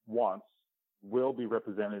Reich wants will be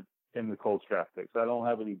represented in the Colts draft picks. I don't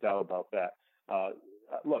have any doubt about that.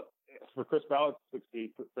 Look, for Chris Ballard to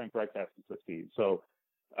succeed, Frank Reich has to succeed. So,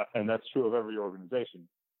 and that's true of every organization.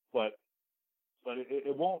 But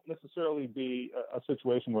it won't necessarily be a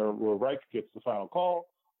situation where Reich gets the final call.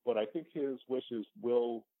 But I think his wishes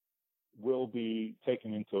will be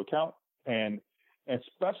taken into account, and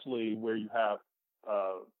especially where you have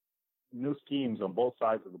new schemes on both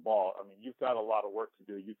sides of the ball. I mean, you've got a lot of work to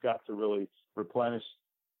do. You've got to really replenish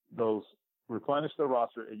the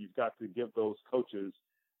roster, and you've got to give those coaches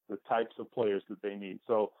the types of players that they need.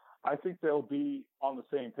 So I think they'll be on the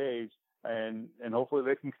same page, and hopefully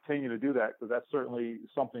they can continue to do that, because that's certainly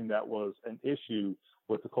something that was an issue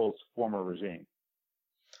with the Colts' former regime.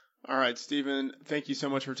 All right, Stephen, thank you so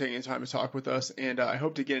much for taking the time to talk with us, and I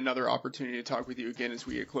hope to get another opportunity to talk with you again as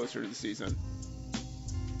we get closer to the season.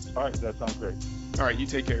 All right, that sounds great. All right, you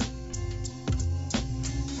take care.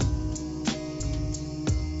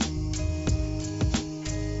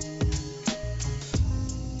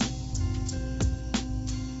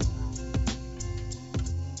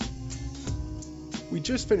 We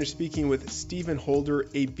just finished speaking with Stephen Holder,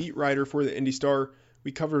 a beat writer for the Indy Star.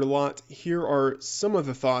 We covered a lot. Here are some of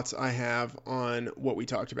the thoughts I have on what we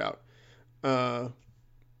talked about. The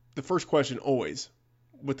first question always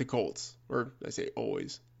with the Colts, or I say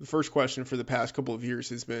always, the first question for the past couple of years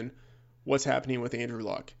has been, what's happening with Andrew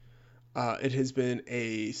Luck? It has been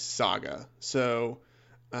a saga. So,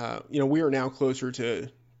 we are now closer to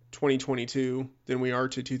 2022 than we are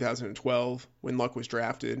to 2012 when Luck was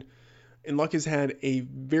drafted. And Luck has had a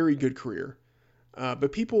very good career.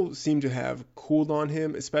 But people seem to have cooled on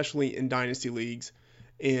him, especially in dynasty leagues.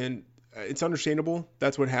 And it's understandable.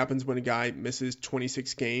 That's what happens when a guy misses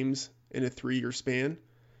 26 games in a 3-year span.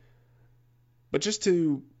 But just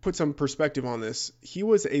to put some perspective on this, he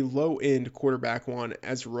was a low-end quarterback one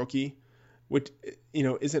as a rookie, which,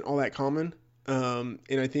 isn't all that common. And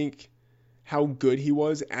I think how good he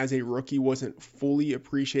was as a rookie wasn't fully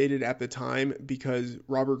appreciated at the time, because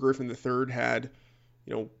Robert Griffin III had,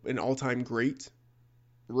 an all-time great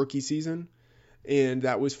rookie season, and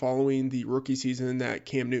that was following the rookie season that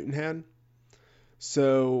Cam Newton had.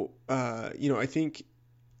 So, I think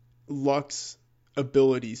Luck's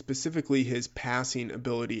ability, specifically his passing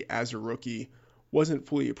ability as a rookie, wasn't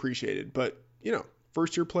fully appreciated. But,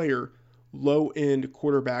 first-year player, low-end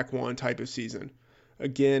quarterback one type of season.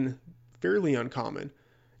 Again, fairly uncommon.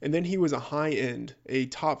 And then he was a high-end, a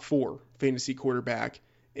top 4 fantasy quarterback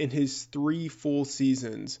in his 3 full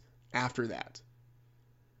seasons after that.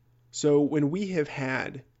 So when we have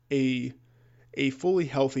had a fully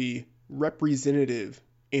healthy, representative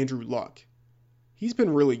Andrew Luck, he's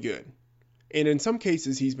been really good. And in some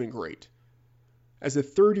cases, he's been great. As a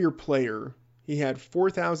third-year player, he had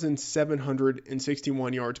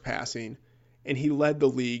 4,761 yards passing, and he led the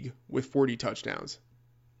league with 40 touchdowns.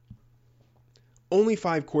 Only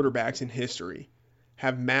 5 quarterbacks in history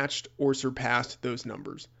have matched or surpassed those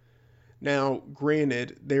numbers. Now,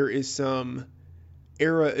 granted, there is some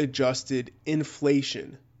era-adjusted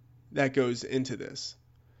inflation that goes into this.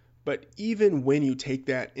 But even when you take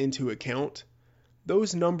that into account,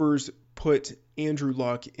 those numbers put Andrew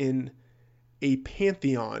Luck in a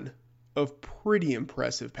pantheon of pretty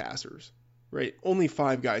impressive passers, right? Only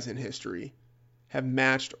 5 guys in history have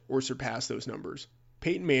matched or surpassed those numbers.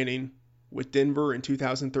 Peyton Manning with Denver in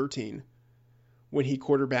 2013, when he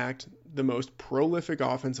quarterbacked the most prolific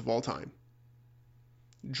offense of all time.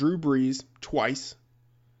 Drew Brees twice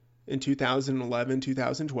in 2011,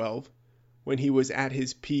 2012, when he was at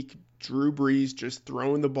his peak Drew Brees just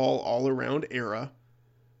throwing the ball all around era.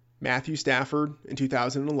 Matthew Stafford in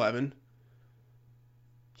 2011.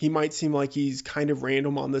 He might seem like he's kind of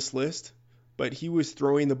random on this list, but he was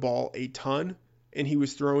throwing the ball a ton, and he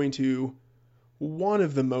was throwing to one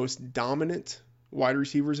of the most dominant wide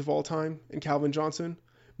receivers of all time in Calvin Johnson.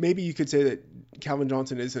 Maybe you could say that Calvin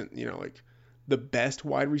Johnson isn't, like the best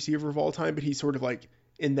wide receiver of all time, but he's sort of like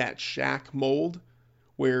in that Shaq mold,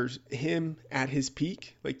 where him at his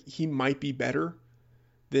peak, like he might be better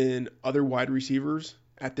than other wide receivers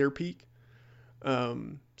at their peak.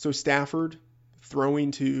 So Stafford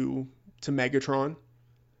throwing to Megatron,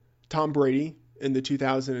 Tom Brady in the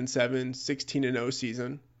 2007 16-0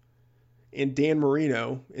 season, and Dan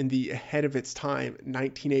Marino in the ahead of its time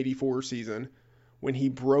 1984 season when he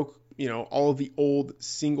broke, all of the old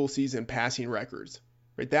single season passing records.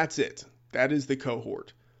 Right? That's it. That is the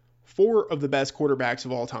cohort. 4 of the best quarterbacks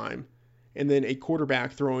of all time, and then a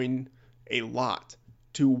quarterback throwing a lot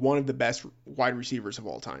to one of the best wide receivers of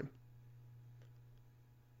all time.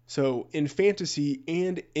 So in fantasy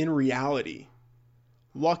and in reality,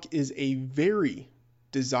 Luck is a very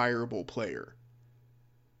desirable player,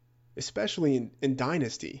 especially in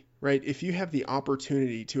Dynasty, right? If you have the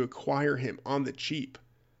opportunity to acquire him on the cheap,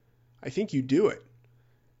 I think you do it.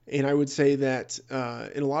 And I would say that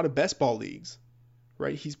in a lot of best ball leagues,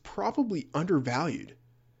 right, he's probably undervalued,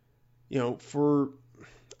 for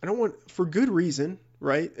good reason,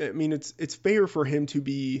 right? I mean, it's fair for him to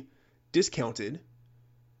be discounted,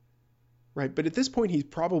 right? But at this point, he's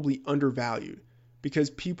probably undervalued because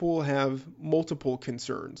people have multiple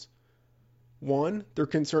concerns. One, they're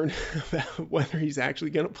concerned about whether he's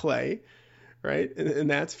actually going to play, right? And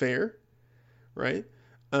that's fair, right?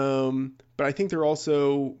 But I think they're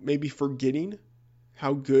also maybe forgetting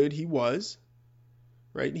how good he was,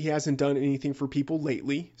 right? He hasn't done anything for people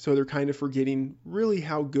lately, so they're kind of forgetting really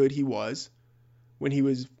how good he was when he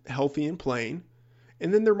was healthy and playing.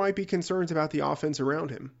 And then there might be concerns about the offense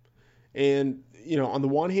around him. And, on the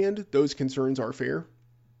one hand, those concerns are fair.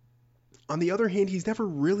 On the other hand, he's never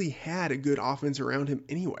really had a good offense around him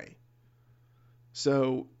anyway.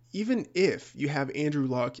 So even if you have Andrew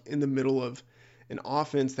Luck in the middle of an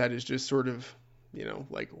offense that is just sort of,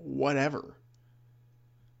 like whatever,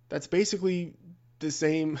 that's basically the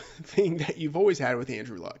same thing that you've always had with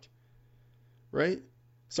Andrew Luck, right?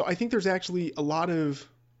 So I think there's actually a lot of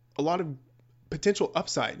potential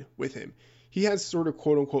upside with him. He has sort of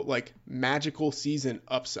quote unquote like magical season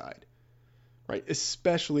upside, right?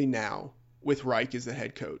 Especially now with Reich as the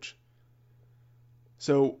head coach.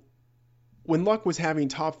 So when Luck was having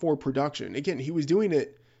top 4 production, again, he was doing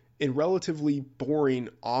it in relatively boring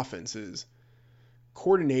offenses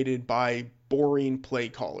coordinated by boring play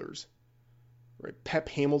callers, right? Pep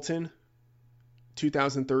Hamilton,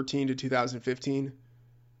 2013 to 2015,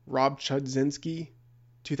 Rob Chudzinski,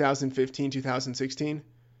 2015, 2016,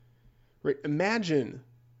 right? Imagine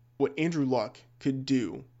what Andrew Luck could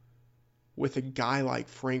do with a guy like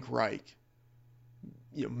Frank Reich,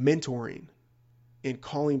 mentoring and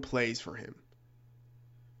calling plays for him.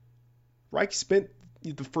 Reich spent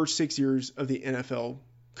the first 6 years of the NFL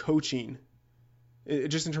coaching,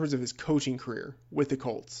 just in terms of his coaching career with the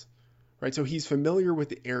Colts, right? So he's familiar with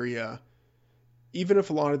the area. Even if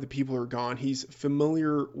a lot of the people are gone, he's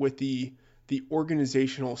familiar with the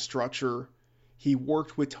organizational structure. He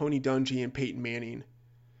worked with Tony Dungy and Peyton Manning.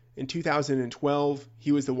 In 2012,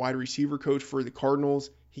 he was the wide receiver coach for the Cardinals.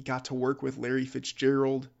 He got to work with Larry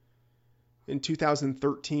Fitzgerald. In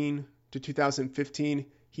 2013 to 2015,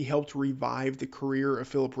 he helped revive the career of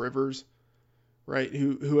Phillip Rivers, right?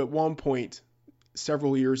 Who at one point,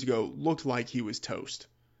 several years ago, looked like he was toast.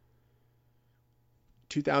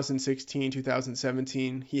 2016,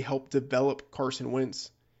 2017, he helped develop Carson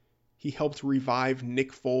Wentz. He helped revive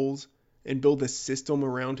Nick Foles and build a system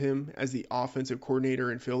around him as the offensive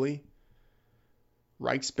coordinator in Philly.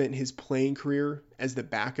 Reich spent his playing career as the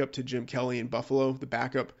backup to Jim Kelly in Buffalo, the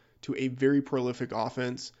backup to a very prolific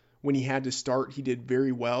offense. When he had to start, he did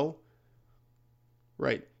very well,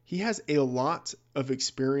 right? He has a lot of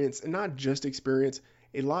experience, and not just experience,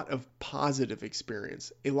 a lot of positive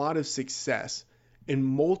experience, a lot of success in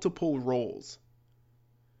multiple roles.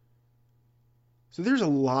 So there's a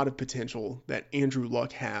lot of potential that Andrew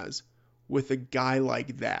Luck has with a guy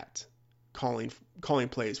like that calling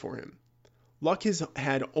plays for him. Luck has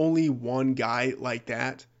had only one guy like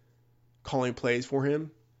that calling plays for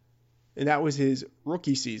him, and that was his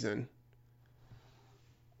rookie season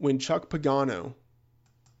when Chuck Pagano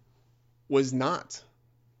was not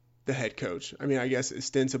the head coach. I mean, I guess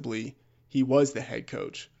ostensibly he was the head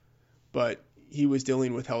coach, but he was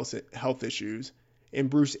dealing with health issues, and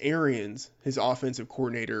Bruce Arians, his offensive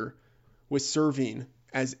coordinator, was serving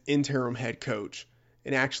as interim head coach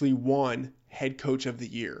and actually won head coach of the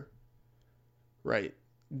year, right?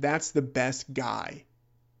 That's the best guy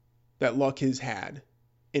that Luck has had.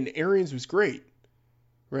 And Arians was great,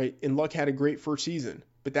 right? And Luck had a great first season,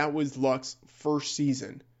 but that was Luck's first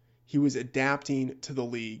season. He was adapting to the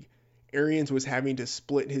league. Arians was having to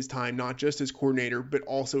split his time, not just as coordinator, but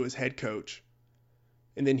also as head coach.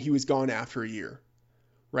 And then he was gone after a year,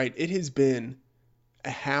 right? It has been a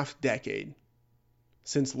half decade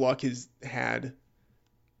since Luck has had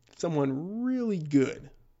someone really good,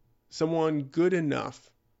 someone good enough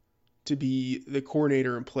to be the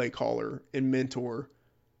coordinator and play caller and mentor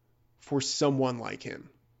for someone like him.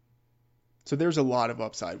 So there's a lot of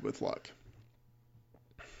upside with Luck.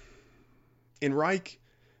 And Reich,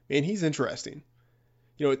 man, he's interesting.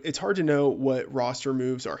 You know, it's hard to know what roster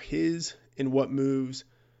moves are his and what moves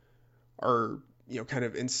are, you know, kind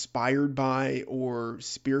of inspired by or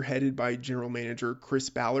spearheaded by general manager Chris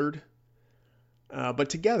Ballard. But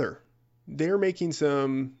together, they're making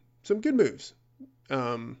some good moves.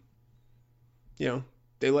 You know,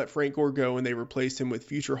 they let Frank Gore go and they replaced him with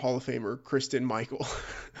future Hall of Famer Kristen Michael.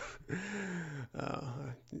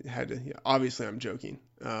 Obviously, I'm joking.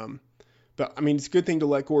 But I mean, it's a good thing to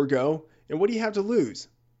let Gore go. And what do you have to lose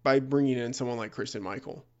by bringing in someone like Kristen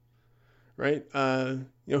Michael? Right? You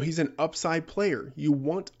know, he's an upside player. You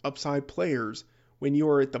want upside players when you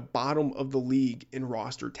are at the bottom of the league in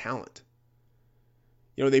roster talent.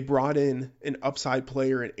 You know, they brought in an upside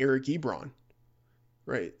player in Eric Ebron,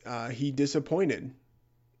 right? He disappointed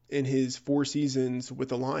in his 4 seasons with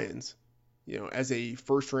the Lions, you know, as a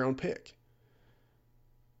first-round pick.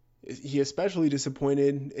 He especially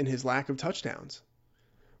disappointed in his lack of touchdowns.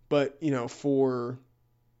 But, you know, for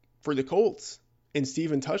the Colts, and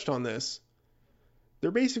Steven touched on this,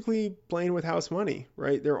 they're basically playing with house money,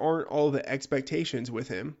 right? There aren't all the expectations with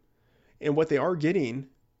him. And what they are getting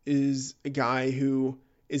is a guy who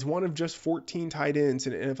is one of just 14 tight ends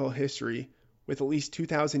in NFL history with at least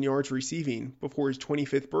 2,000 yards receiving before his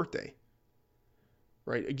 25th birthday,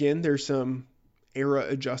 right? Again, there's some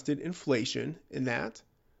era-adjusted inflation in that.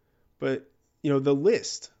 But, you know, the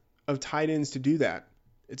list of tight ends to do that,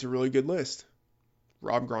 it's a really good list.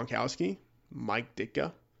 Rob Gronkowski, Mike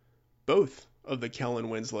Ditka, both of the Kellen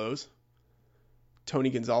Winslows, Tony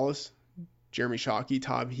Gonzalez, Jeremy Shockey,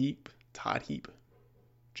 Todd Heap,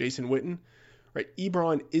 Jason Witten, right?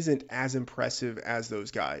 Ebron isn't as impressive as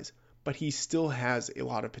those guys, but he still has a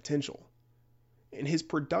lot of potential. And his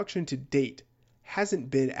production to date hasn't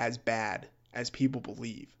been as bad as people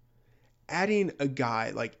believe. Adding a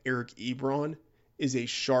guy like Eric Ebron is a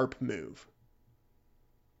sharp move.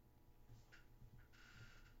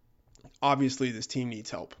 Obviously, this team needs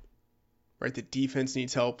help, right? The defense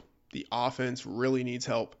needs help. The offense really needs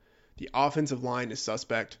help. The offensive line is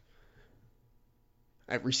suspect.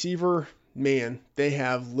 At receiver, man, they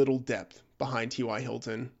have little depth behind T.Y.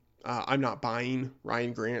 Hilton. I'm not buying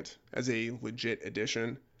Ryan Grant as a legit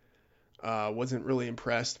addition. Wasn't really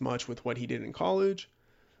impressed much with what he did in college.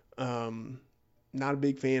 Not a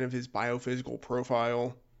big fan of his biophysical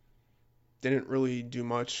profile. Didn't really do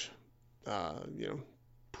much,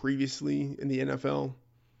 previously in the NFL.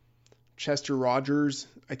 Chester Rogers,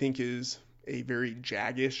 I think, is a very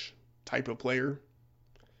jaggish type of player.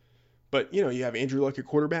 But, you know, you have Andrew Luck at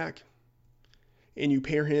quarterback, and you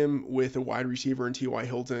pair him with a wide receiver in T.Y.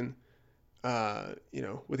 Hilton,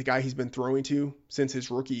 with a guy he's been throwing to since his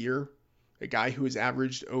rookie year, a guy who has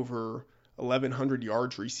averaged over 1,100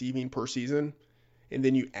 yards receiving per season, and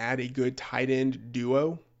then you add a good tight end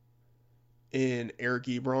duo in Eric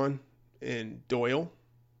Ebron and Doyle.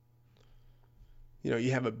 You know,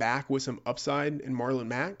 you have a back with some upside in Marlon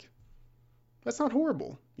Mack. That's not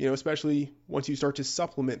horrible, you know, especially once you start to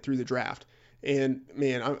supplement through the draft. And,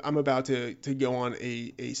 man, I'm about to go on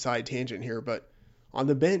a side tangent here, but on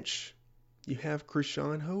the bench, you have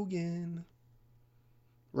Krishan Hogan,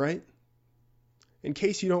 right? In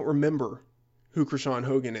case you don't remember who Krishan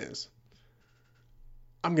Hogan is,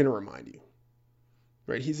 I'm going to remind you,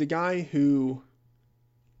 right? He's a guy who,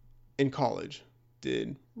 in college,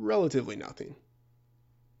 did relatively nothing.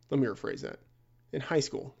 Let me rephrase that. In high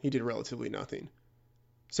school, he did relatively nothing.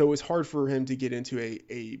 So it was hard for him to get into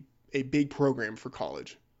a big program for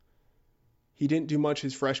college. He didn't do much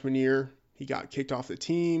his freshman year. He got kicked off the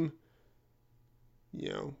team. You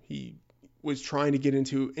know, he was trying to get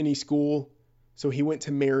into any school. So he went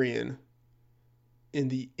to Marion in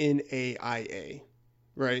the NAIA,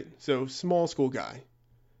 right? So small school guy.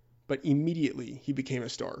 But immediately he became a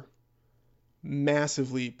star.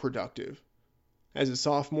 Massively productive. As a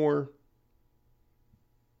sophomore,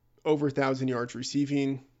 over 1,000 yards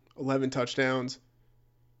receiving, 11 touchdowns.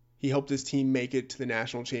 He helped his team make it to the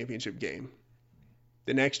national championship game.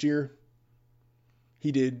 The next year,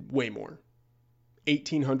 he did way more.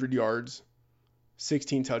 1,800 yards,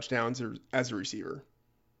 16 touchdowns as a receiver.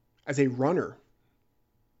 As a runner,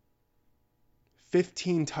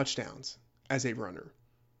 15 touchdowns as a runner,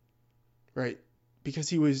 right? Because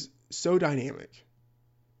he was so dynamic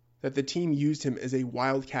that the team used him as a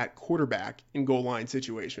wildcat quarterback in goal line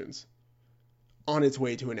situations on its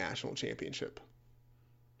way to a national championship.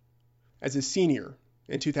 As a senior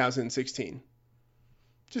in 2016,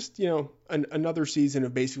 just, another season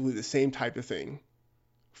of basically the same type of thing.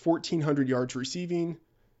 1,400 yards receiving,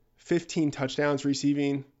 15 touchdowns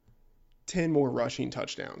receiving, 10 more rushing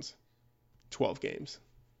touchdowns, 12 games.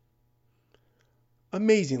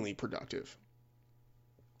 Amazingly productive.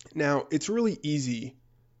 Now, it's really easy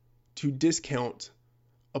to discount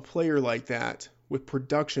a player like that with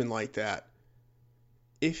production like that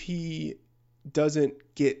if he doesn't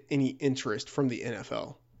get any interest from the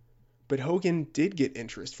NFL. But Hogan did get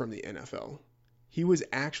interest from the NFL. He was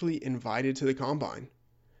actually invited to the combine.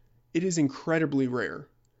 It is incredibly rare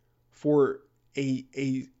for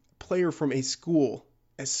a player from a school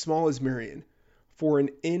as small as Marion, for an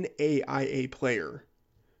NAIA player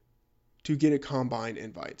to get a combine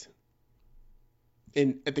invite.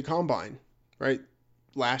 And at the combine, right,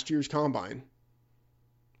 last year's combine,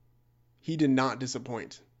 he did not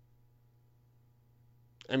disappoint.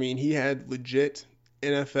 I mean, he had legit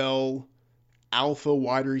NFL alpha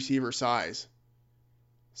wide receiver size.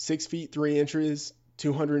 6 feet 3 inches,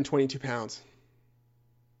 222 pounds.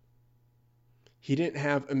 He didn't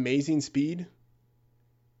have amazing speed.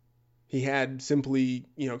 He had simply,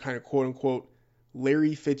 kind of quote unquote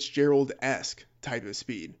Larry Fitzgerald-esque type of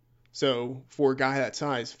speed. So for a guy that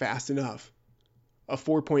size, fast enough. A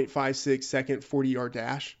 4.56 second 40-yard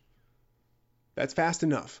dash, that's fast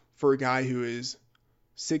enough for a guy who is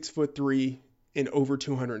 6'3" and over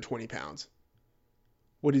 220 pounds.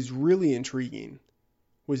 What is really intriguing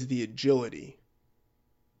was the agility.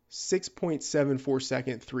 6.74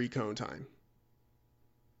 second 3-cone time.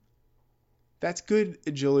 That's good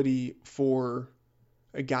agility for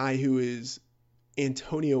a guy who is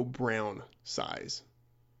Antonio Brown size.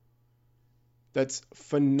 That's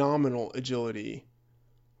phenomenal agility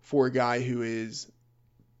for a guy who is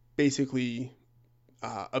basically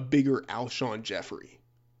a bigger Alshon Jeffrey,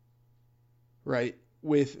 right?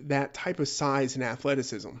 With that type of size and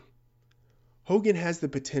athleticism, Hogan has the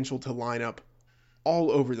potential to line up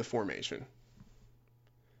all over the formation.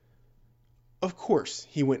 Of course,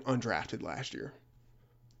 he went undrafted last year.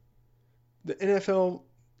 The NFL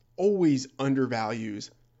always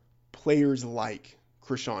undervalues players like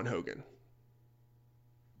Krishan Hogan.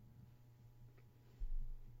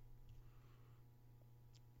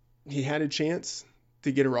 He had a chance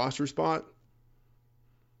to get a roster spot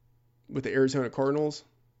with the Arizona Cardinals.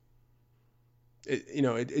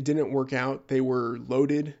 It didn't work out. They were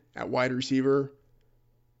loaded at wide receiver.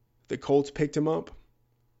 The Colts picked him up.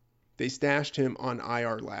 They stashed him on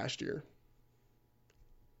IR last year.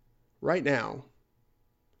 Right now,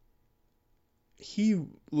 he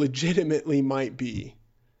legitimately might be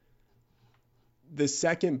the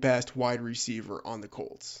second best wide receiver on the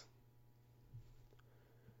Colts.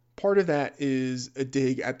 Part of that is a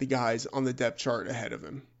dig at the guys on the depth chart ahead of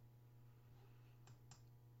him.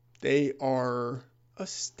 They are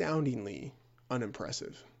astoundingly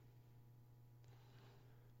unimpressive.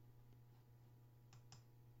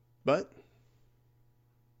 But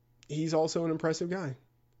he's also an impressive guy.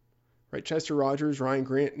 Right? Chester Rogers, Ryan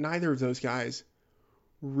Grant, neither of those guys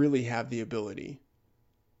really have the ability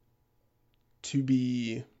to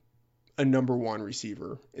be a number one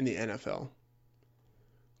receiver in the NFL.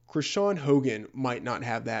 Krishan Hogan might not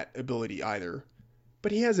have that ability either,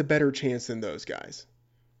 but he has a better chance than those guys,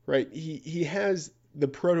 right? He has the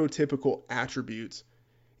prototypical attributes,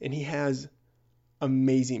 and he has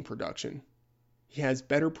amazing production. He has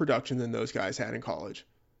better production than those guys had in college,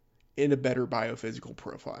 and a better biophysical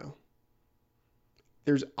profile.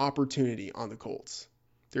 There's opportunity on the Colts.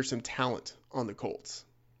 There's some talent on the Colts,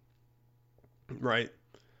 right?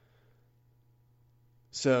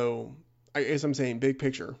 So I guess I'm saying big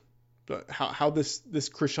picture, but how this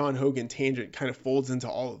Krishan Hogan tangent kind of folds into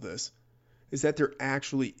all of this is that there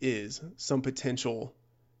actually is some potential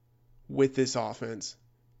with this offense,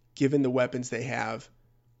 given the weapons they have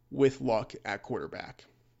with Luck at quarterback.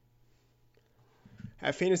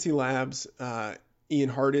 At Fantasy Labs, Ian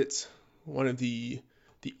Harditz, one of the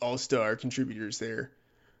all-star contributors there,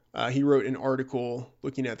 he wrote an article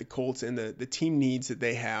looking at the Colts and the team needs that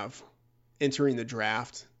they have entering the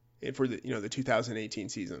draft for the 2018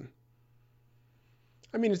 season.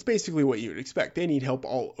 I mean, it's basically what you would expect. They need help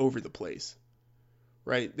all over the place,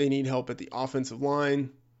 right? They need help at the offensive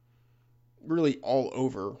line, really all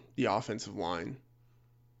over the offensive line.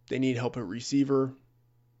 They need help at receiver.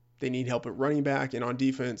 They need help at running back, and on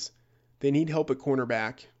defense, they need help at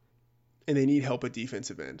cornerback, and they need help at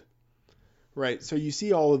defensive end, right? So you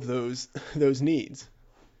see all of those needs.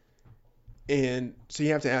 And so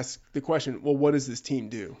you have to ask the question, well, what does this team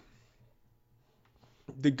do?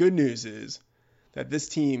 The good news is that this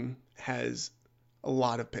team has a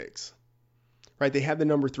lot of picks, right? They had the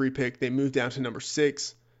number 3 pick. They moved down to number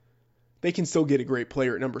 6. They can still get a great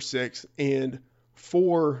player at number 6. And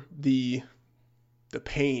for the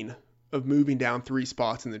pain of moving down 3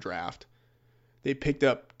 spots in the draft, they picked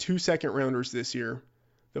up 2 second-rounders this year,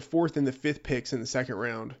 the 4th and the 5th picks in the second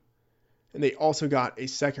round, and they also got a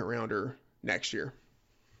second-rounder next year.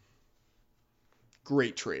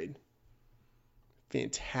 Great trade.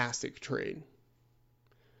 Fantastic trade.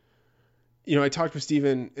 I talked with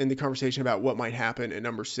Steven in the conversation about what might happen at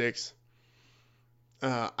number 6.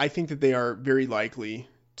 I think that they are very likely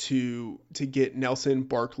to get Nelson,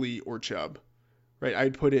 Barkley, or Chubb. Right?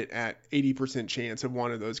 I'd put it at 80% chance of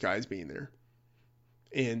one of those guys being there.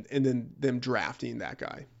 And then them drafting that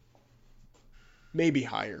guy. Maybe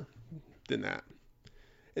higher than that.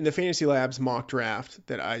 In the Fantasy Labs mock draft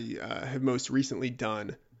that I have most recently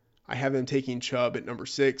done, I have them taking Chubb at number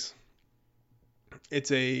 6.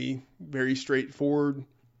 It's a very straightforward,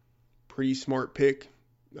 pretty smart pick.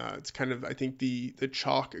 It's kind of, I think, the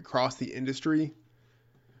chalk across the industry,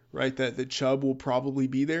 right? That the Chubb will probably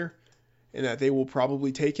be there and that they will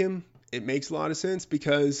probably take him. It makes a lot of sense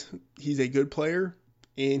because he's a good player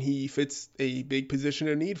and he fits a big position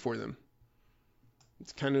of need for them.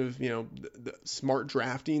 It's kind of, the smart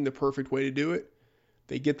drafting, the perfect way to do it.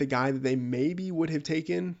 They get the guy that they maybe would have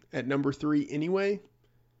taken at number 3 anyway.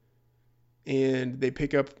 And they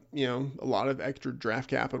pick up, a lot of extra draft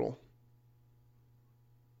capital.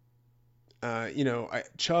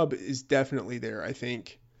 Chubb is definitely there, I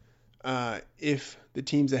think, if the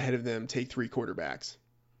teams ahead of them take 3 quarterbacks.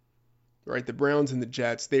 Right? The Browns and the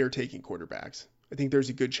Jets, they are taking quarterbacks. I think there's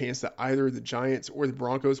a good chance that either the Giants or the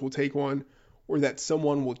Broncos will take one, or that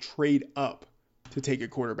someone will trade up to take a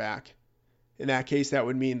quarterback. In that case, that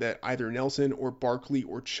would mean that either Nelson or Barkley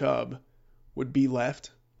or Chubb would be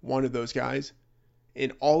left, one of those guys,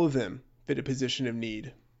 and all of them fit a position of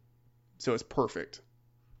need. So it's perfect.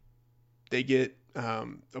 They get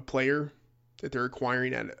a player that they're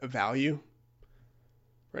acquiring at a value.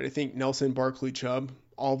 Right? I think Nelson, Barkley, Chubb,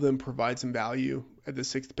 all of them provide some value at the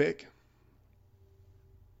 6th pick.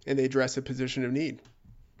 And they address a position of need.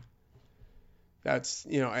 That's,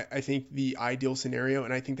 I think the ideal scenario,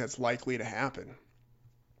 and I think that's likely to happen.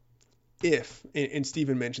 If, and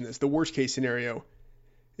Steven mentioned this, the worst case scenario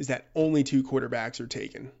is that only 2 quarterbacks are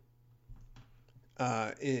taken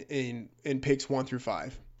in picks 1 through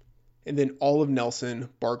 5. And then all of Nelson,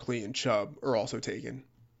 Barkley, and Chubb are also taken.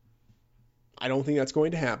 I don't think that's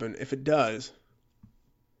going to happen. If it does,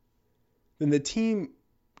 then the team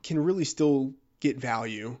can really still get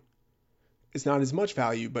value. It's not as much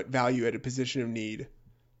value, but value at a position of need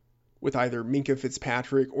with either Minkah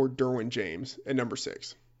Fitzpatrick or Derwin James at number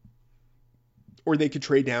 6. Or they could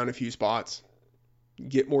trade down a few spots,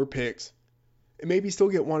 get more picks, and maybe still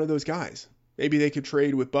get one of those guys. Maybe they could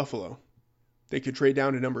trade with Buffalo. They could trade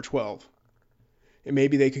down to number 12. And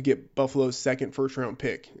maybe they could get Buffalo's 2nd first-round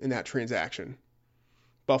pick in that transaction.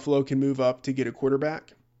 Buffalo can move up to get a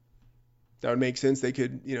quarterback. That would make sense. They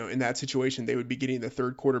could, in that situation, they would be getting the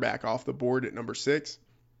 3rd quarterback off the board at number 6.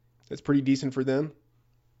 That's pretty decent for them.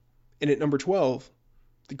 And at number 12,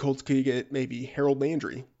 the Colts could get maybe Harold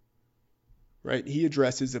Landry. Right? He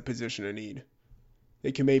addresses a position of need.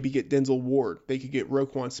 They can maybe get Denzel Ward. They could get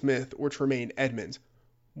Roquan Smith or Tremaine Edmonds.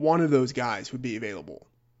 One of those guys would be available.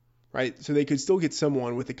 Right? So they could still get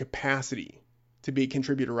someone with the capacity to be a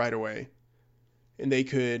contributor right away. And they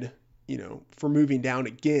could, for moving down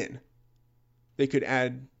again, they could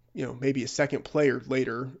add, maybe a 2nd player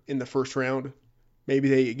later in the 1st round. Maybe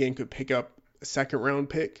they, again, could pick up a 2nd round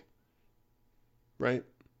pick. Right?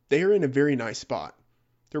 They are in a very nice spot.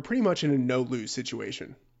 They're pretty much in a no-lose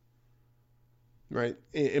situation. Right?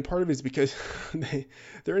 And part of it is because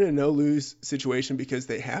they're in a no-lose situation because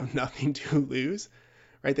they have nothing to lose.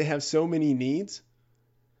 Right? They have so many needs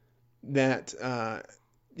that,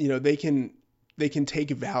 they can take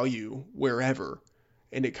value wherever,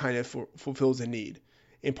 and it kind of fulfills a need.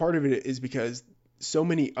 And part of it is because so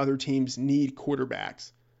many other teams need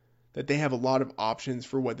quarterbacks that they have a lot of options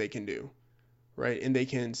for what they can do, right? And they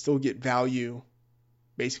can still get value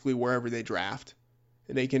basically wherever they draft.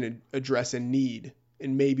 and they can address a need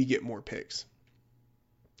and maybe get more picks.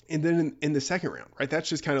 And then in the second round, right? That's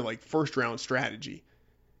just kind of like first round strategy.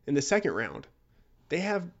 In the second round, they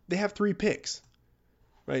have 3 picks,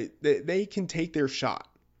 right? They can take their shot,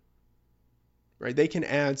 right? They can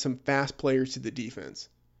add some fast players to the defense,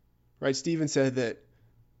 right? Steven said that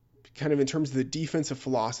kind of in terms of the defensive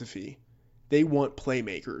philosophy, they want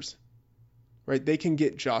playmakers, right? They can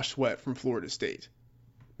get Josh Sweat from Florida State.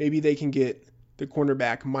 Maybe they can get the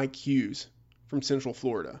cornerback Mike Hughes from Central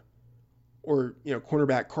Florida, or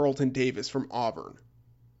cornerback Carlton Davis from Auburn.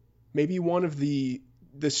 Maybe one of the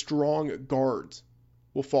strong guards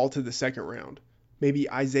will fall to the second round. Maybe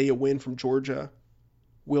Isaiah Wynn from Georgia,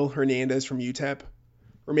 Will Hernandez from UTEP,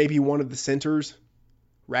 or maybe one of the centers,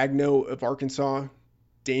 Ragnow of Arkansas,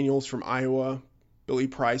 Daniels from Iowa, Billy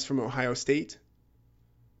Price from Ohio State.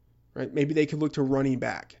 Right? Maybe they could look to running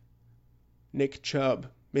back. Nick Chubb,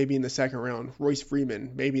 maybe in the second round. Royce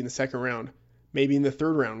Freeman, maybe in the second round. Maybe in the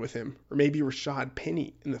third round with him. Or maybe Rashad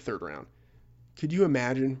Penny in the third round. Could you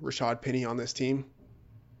imagine Rashad Penny on this team?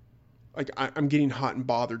 Like, I'm getting hot and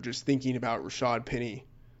bothered just thinking about Rashad Penny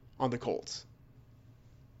on the Colts.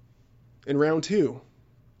 In round 2,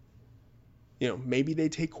 maybe they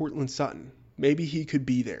take Courtland Sutton. Maybe he could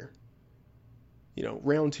be there.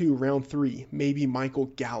 Round 2, round 3, maybe Michael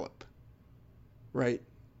Gallup, right?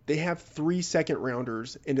 They have 3 second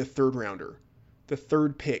rounders and a third rounder, the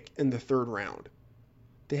third pick in the third round.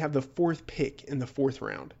 They have the 4th pick in the 4th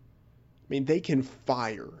round. I mean, they can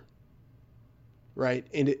fire, right?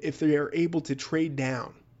 And if they are able to trade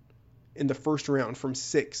down in the first round from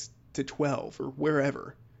 6 to 12 or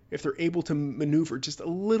wherever, if they're able to maneuver just a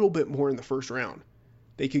little bit more in the first round,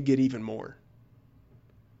 they could get even more.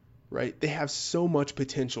 Right? They have so much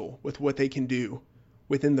potential with what they can do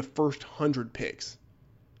within the first 100 picks.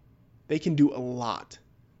 They can do a lot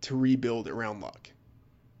to rebuild around Luck.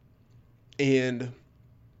 And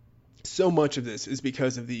so much of this is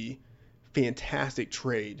because of the fantastic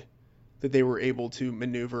trade that they were able to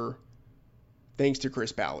maneuver thanks to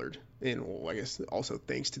Chris Ballard. And, I guess also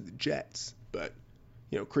thanks to the Jets. But,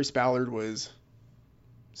 Chris Ballard was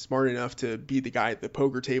smart enough to be the guy at the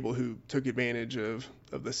poker table who took advantage of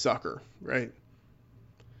the sucker, right?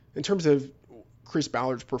 In terms of Chris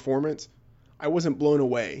Ballard's performance, I wasn't blown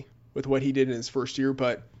away with what he did in his first year,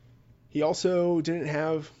 but he also didn't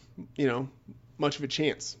have, much of a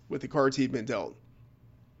chance with the cards he'd been dealt,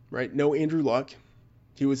 right? No Andrew Luck.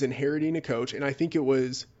 He was inheriting a coach, and I think it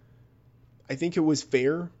was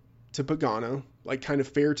fair to Pagano, like kind of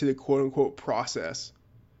fair to the quote-unquote process,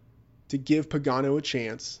 to give Pagano a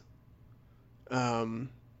chance, to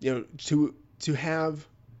have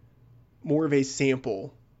more of a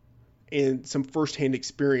sample and some firsthand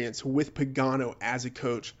experience with Pagano as a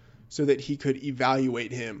coach so that he could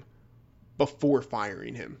evaluate him before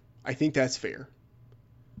firing him. I think that's fair,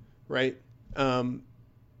 right? But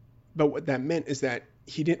what that meant is that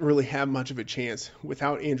he didn't really have much of a chance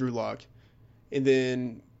without Andrew Luck. And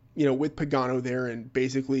then, with Pagano there in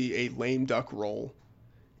basically a lame duck role,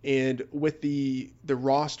 and with the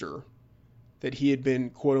roster that he had been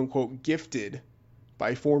quote unquote gifted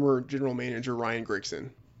by former general manager Ryan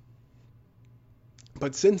Grigson.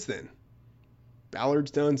 But since then,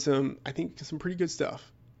 Ballard's done some pretty good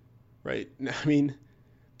stuff, right? I mean,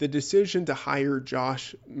 the decision to hire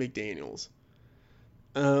Josh McDaniels,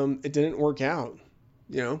 it didn't work out,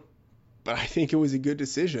 but I think it was a good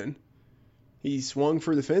decision. He swung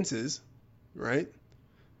for the fences, right?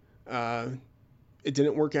 It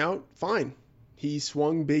didn't work out. Fine. He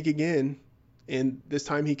swung big again, and this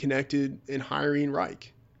time he connected in hiring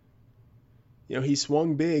Reich. He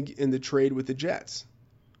swung big in the trade with the Jets.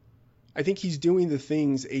 I think he's doing the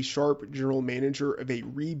things a sharp general manager of a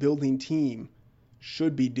rebuilding team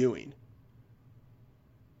should be doing.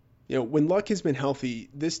 When Luck has been healthy,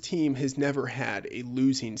 this team has never had a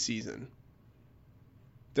losing season.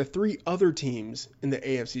 The 3 other teams in the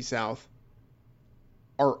AFC South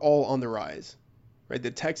are all on the rise. Right?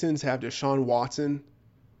 The Texans have Deshaun Watson.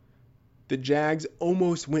 The Jags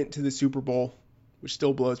almost went to the Super Bowl, which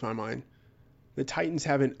still blows my mind. The Titans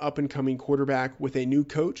have an up-and-coming quarterback with a new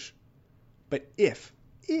coach. But if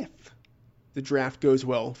the draft goes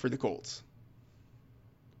well for the Colts,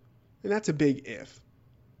 and that's a big if,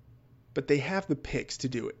 but they have the picks to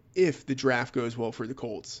do it. If the draft goes well for the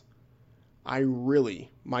Colts, I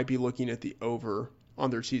really might be looking at the over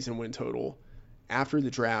on their season win total after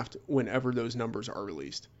the draft, whenever those numbers are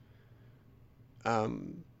released.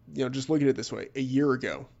 Just look at it this way. A year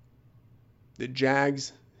ago, the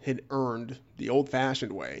Jags had earned the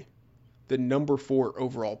old-fashioned way the number 4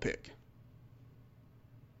 overall pick.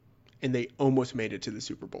 And they almost made it to the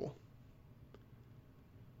Super Bowl.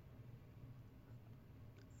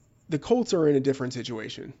 the Colts are in a different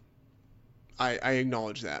situation. I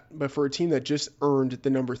acknowledge that. But for a team that just earned the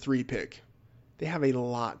number 3 pick, they have a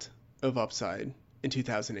lot of upside in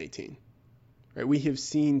 2018. Right? We have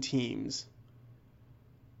seen teams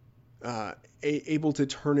able to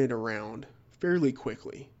turn it around fairly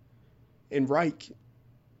quickly. And Reich,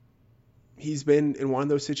 he's been in one of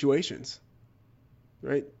those situations.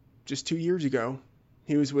 Right? Just 2 years ago,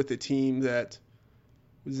 he was with a team that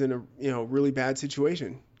was in a really bad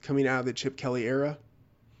situation coming out of the Chip Kelly era.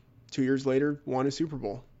 2 years later, won a Super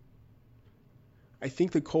Bowl. I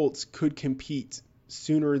think the Colts could compete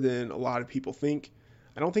sooner than a lot of people think.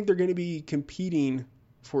 I don't think they're going to be competing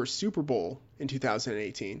for a Super Bowl in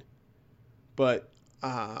 2018, but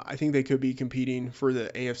I think they could be competing for the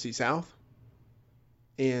AFC South,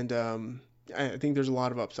 and I think there's a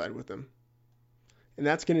lot of upside with them. And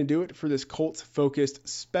that's going to do it for this Colts-focused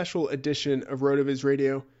special edition of RotoViz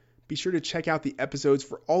Radio. Be sure to check out the episodes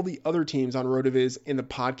for all the other teams on RotoViz in the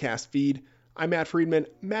podcast feed. I'm Matt Friedman,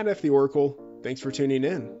 Matt F. the Oracle. Thanks for tuning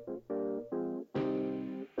in.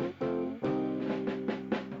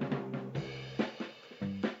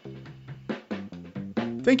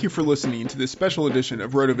 Thank you for listening to this special edition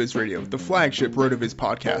of RotoViz Radio, the flagship RotoViz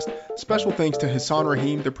podcast. Special thanks to Hassan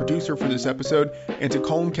Rahim, the producer for this episode, and to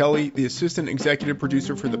Colin Kelly, the assistant executive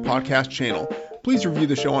producer for the podcast channel. Please review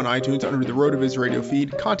the show on iTunes under the RotoViz Radio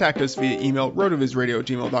feed. Contact us via email,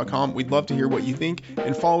 rotovizradio@gmail.com. We'd love to hear what you think,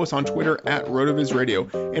 and follow us on Twitter at RotoViz Radio.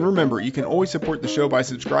 And remember, you can always support the show by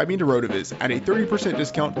subscribing to RotoViz at a 30%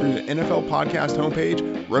 discount through the NFL podcast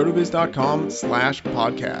homepage,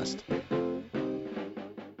 rotoviz.com/podcast.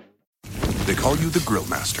 They call you the Grill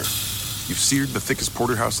Master. You've seared the thickest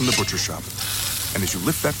porterhouse in the butcher shop. And as you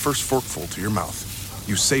lift that first forkful to your mouth,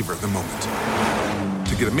 you savor the moment.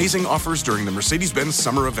 To get amazing offers during the Mercedes-Benz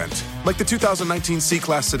summer event, like the 2019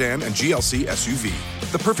 C-Class sedan and GLC SUV,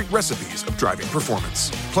 the perfect recipes of driving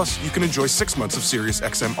performance. Plus, you can enjoy 6 months of Sirius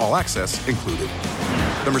XM All Access included.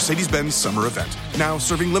 The Mercedes-Benz summer event, now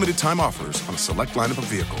serving limited time offers on a select lineup of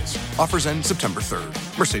vehicles. Offers end September 3rd.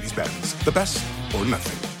 Mercedes-Benz, the best or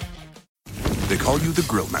nothing. They call you the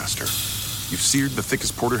Grill Master. You've seared the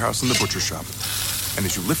thickest porterhouse in the butcher shop. And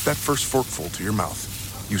as you lift that first forkful to your mouth,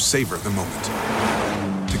 you savor the moment.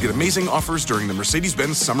 To get amazing offers during the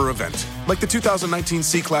Mercedes-Benz summer event, like the 2019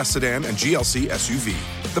 C-Class sedan and GLC SUV,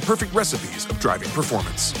 the perfect recipes of driving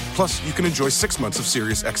performance. Plus, you can enjoy 6 months of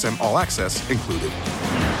Sirius XM All Access included.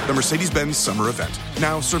 The Mercedes-Benz summer event,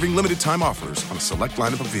 now serving limited time offers on a select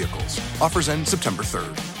lineup of vehicles. Offers end September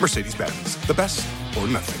 3rd. Mercedes-Benz, the best or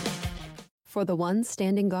nothing. For the ones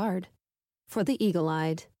standing guard, for the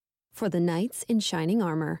eagle-eyed, for the knights in shining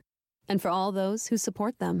armor, and for all those who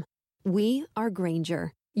support them. We are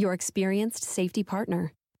Grainger, your experienced safety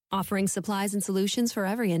partner, offering supplies and solutions for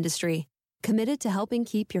every industry, committed to helping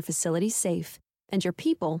keep your facilities safe and your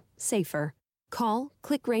people safer. Call,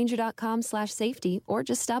 click Grainger.com/safety, or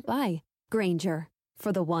just stop by. Grainger,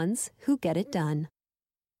 for the ones who get it done.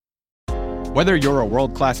 Whether you're a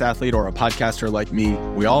world-class athlete or a podcaster like me,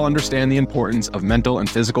 we all understand the importance of mental and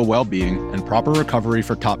physical well-being and proper recovery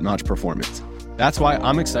for top-notch performance. That's why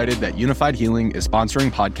I'm excited that Unified Healing is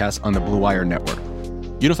sponsoring podcasts on the Blue Wire Network.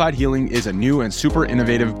 Unified Healing is a new and super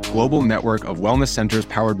innovative global network of wellness centers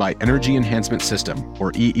powered by Energy Enhancement System,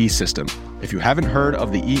 or EE System. If you haven't heard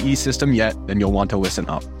of the EE System yet, then you'll want to listen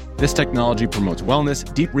up. This technology promotes wellness,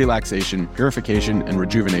 deep relaxation, purification, and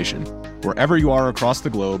rejuvenation. Wherever you are across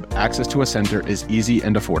the globe, access to a center is easy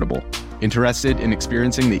and affordable. Interested in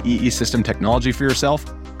experiencing the EE System technology for yourself?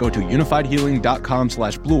 Go to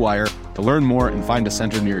unifiedhealing.com/bluewire to learn more and find a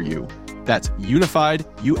center near you. That's unified,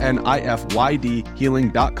 UNIFYD,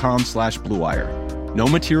 healing.com/bluewire. No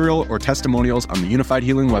material or testimonials on the Unified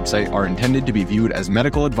Healing website are intended to be viewed as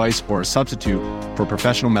medical advice or a substitute for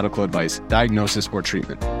professional medical advice, diagnosis, or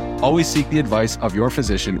treatment. Always seek the advice of your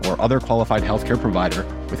physician or other qualified healthcare provider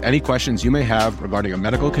with any questions you may have regarding a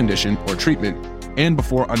medical condition or treatment and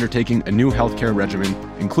before undertaking a new healthcare regimen,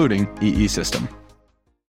 including EE System.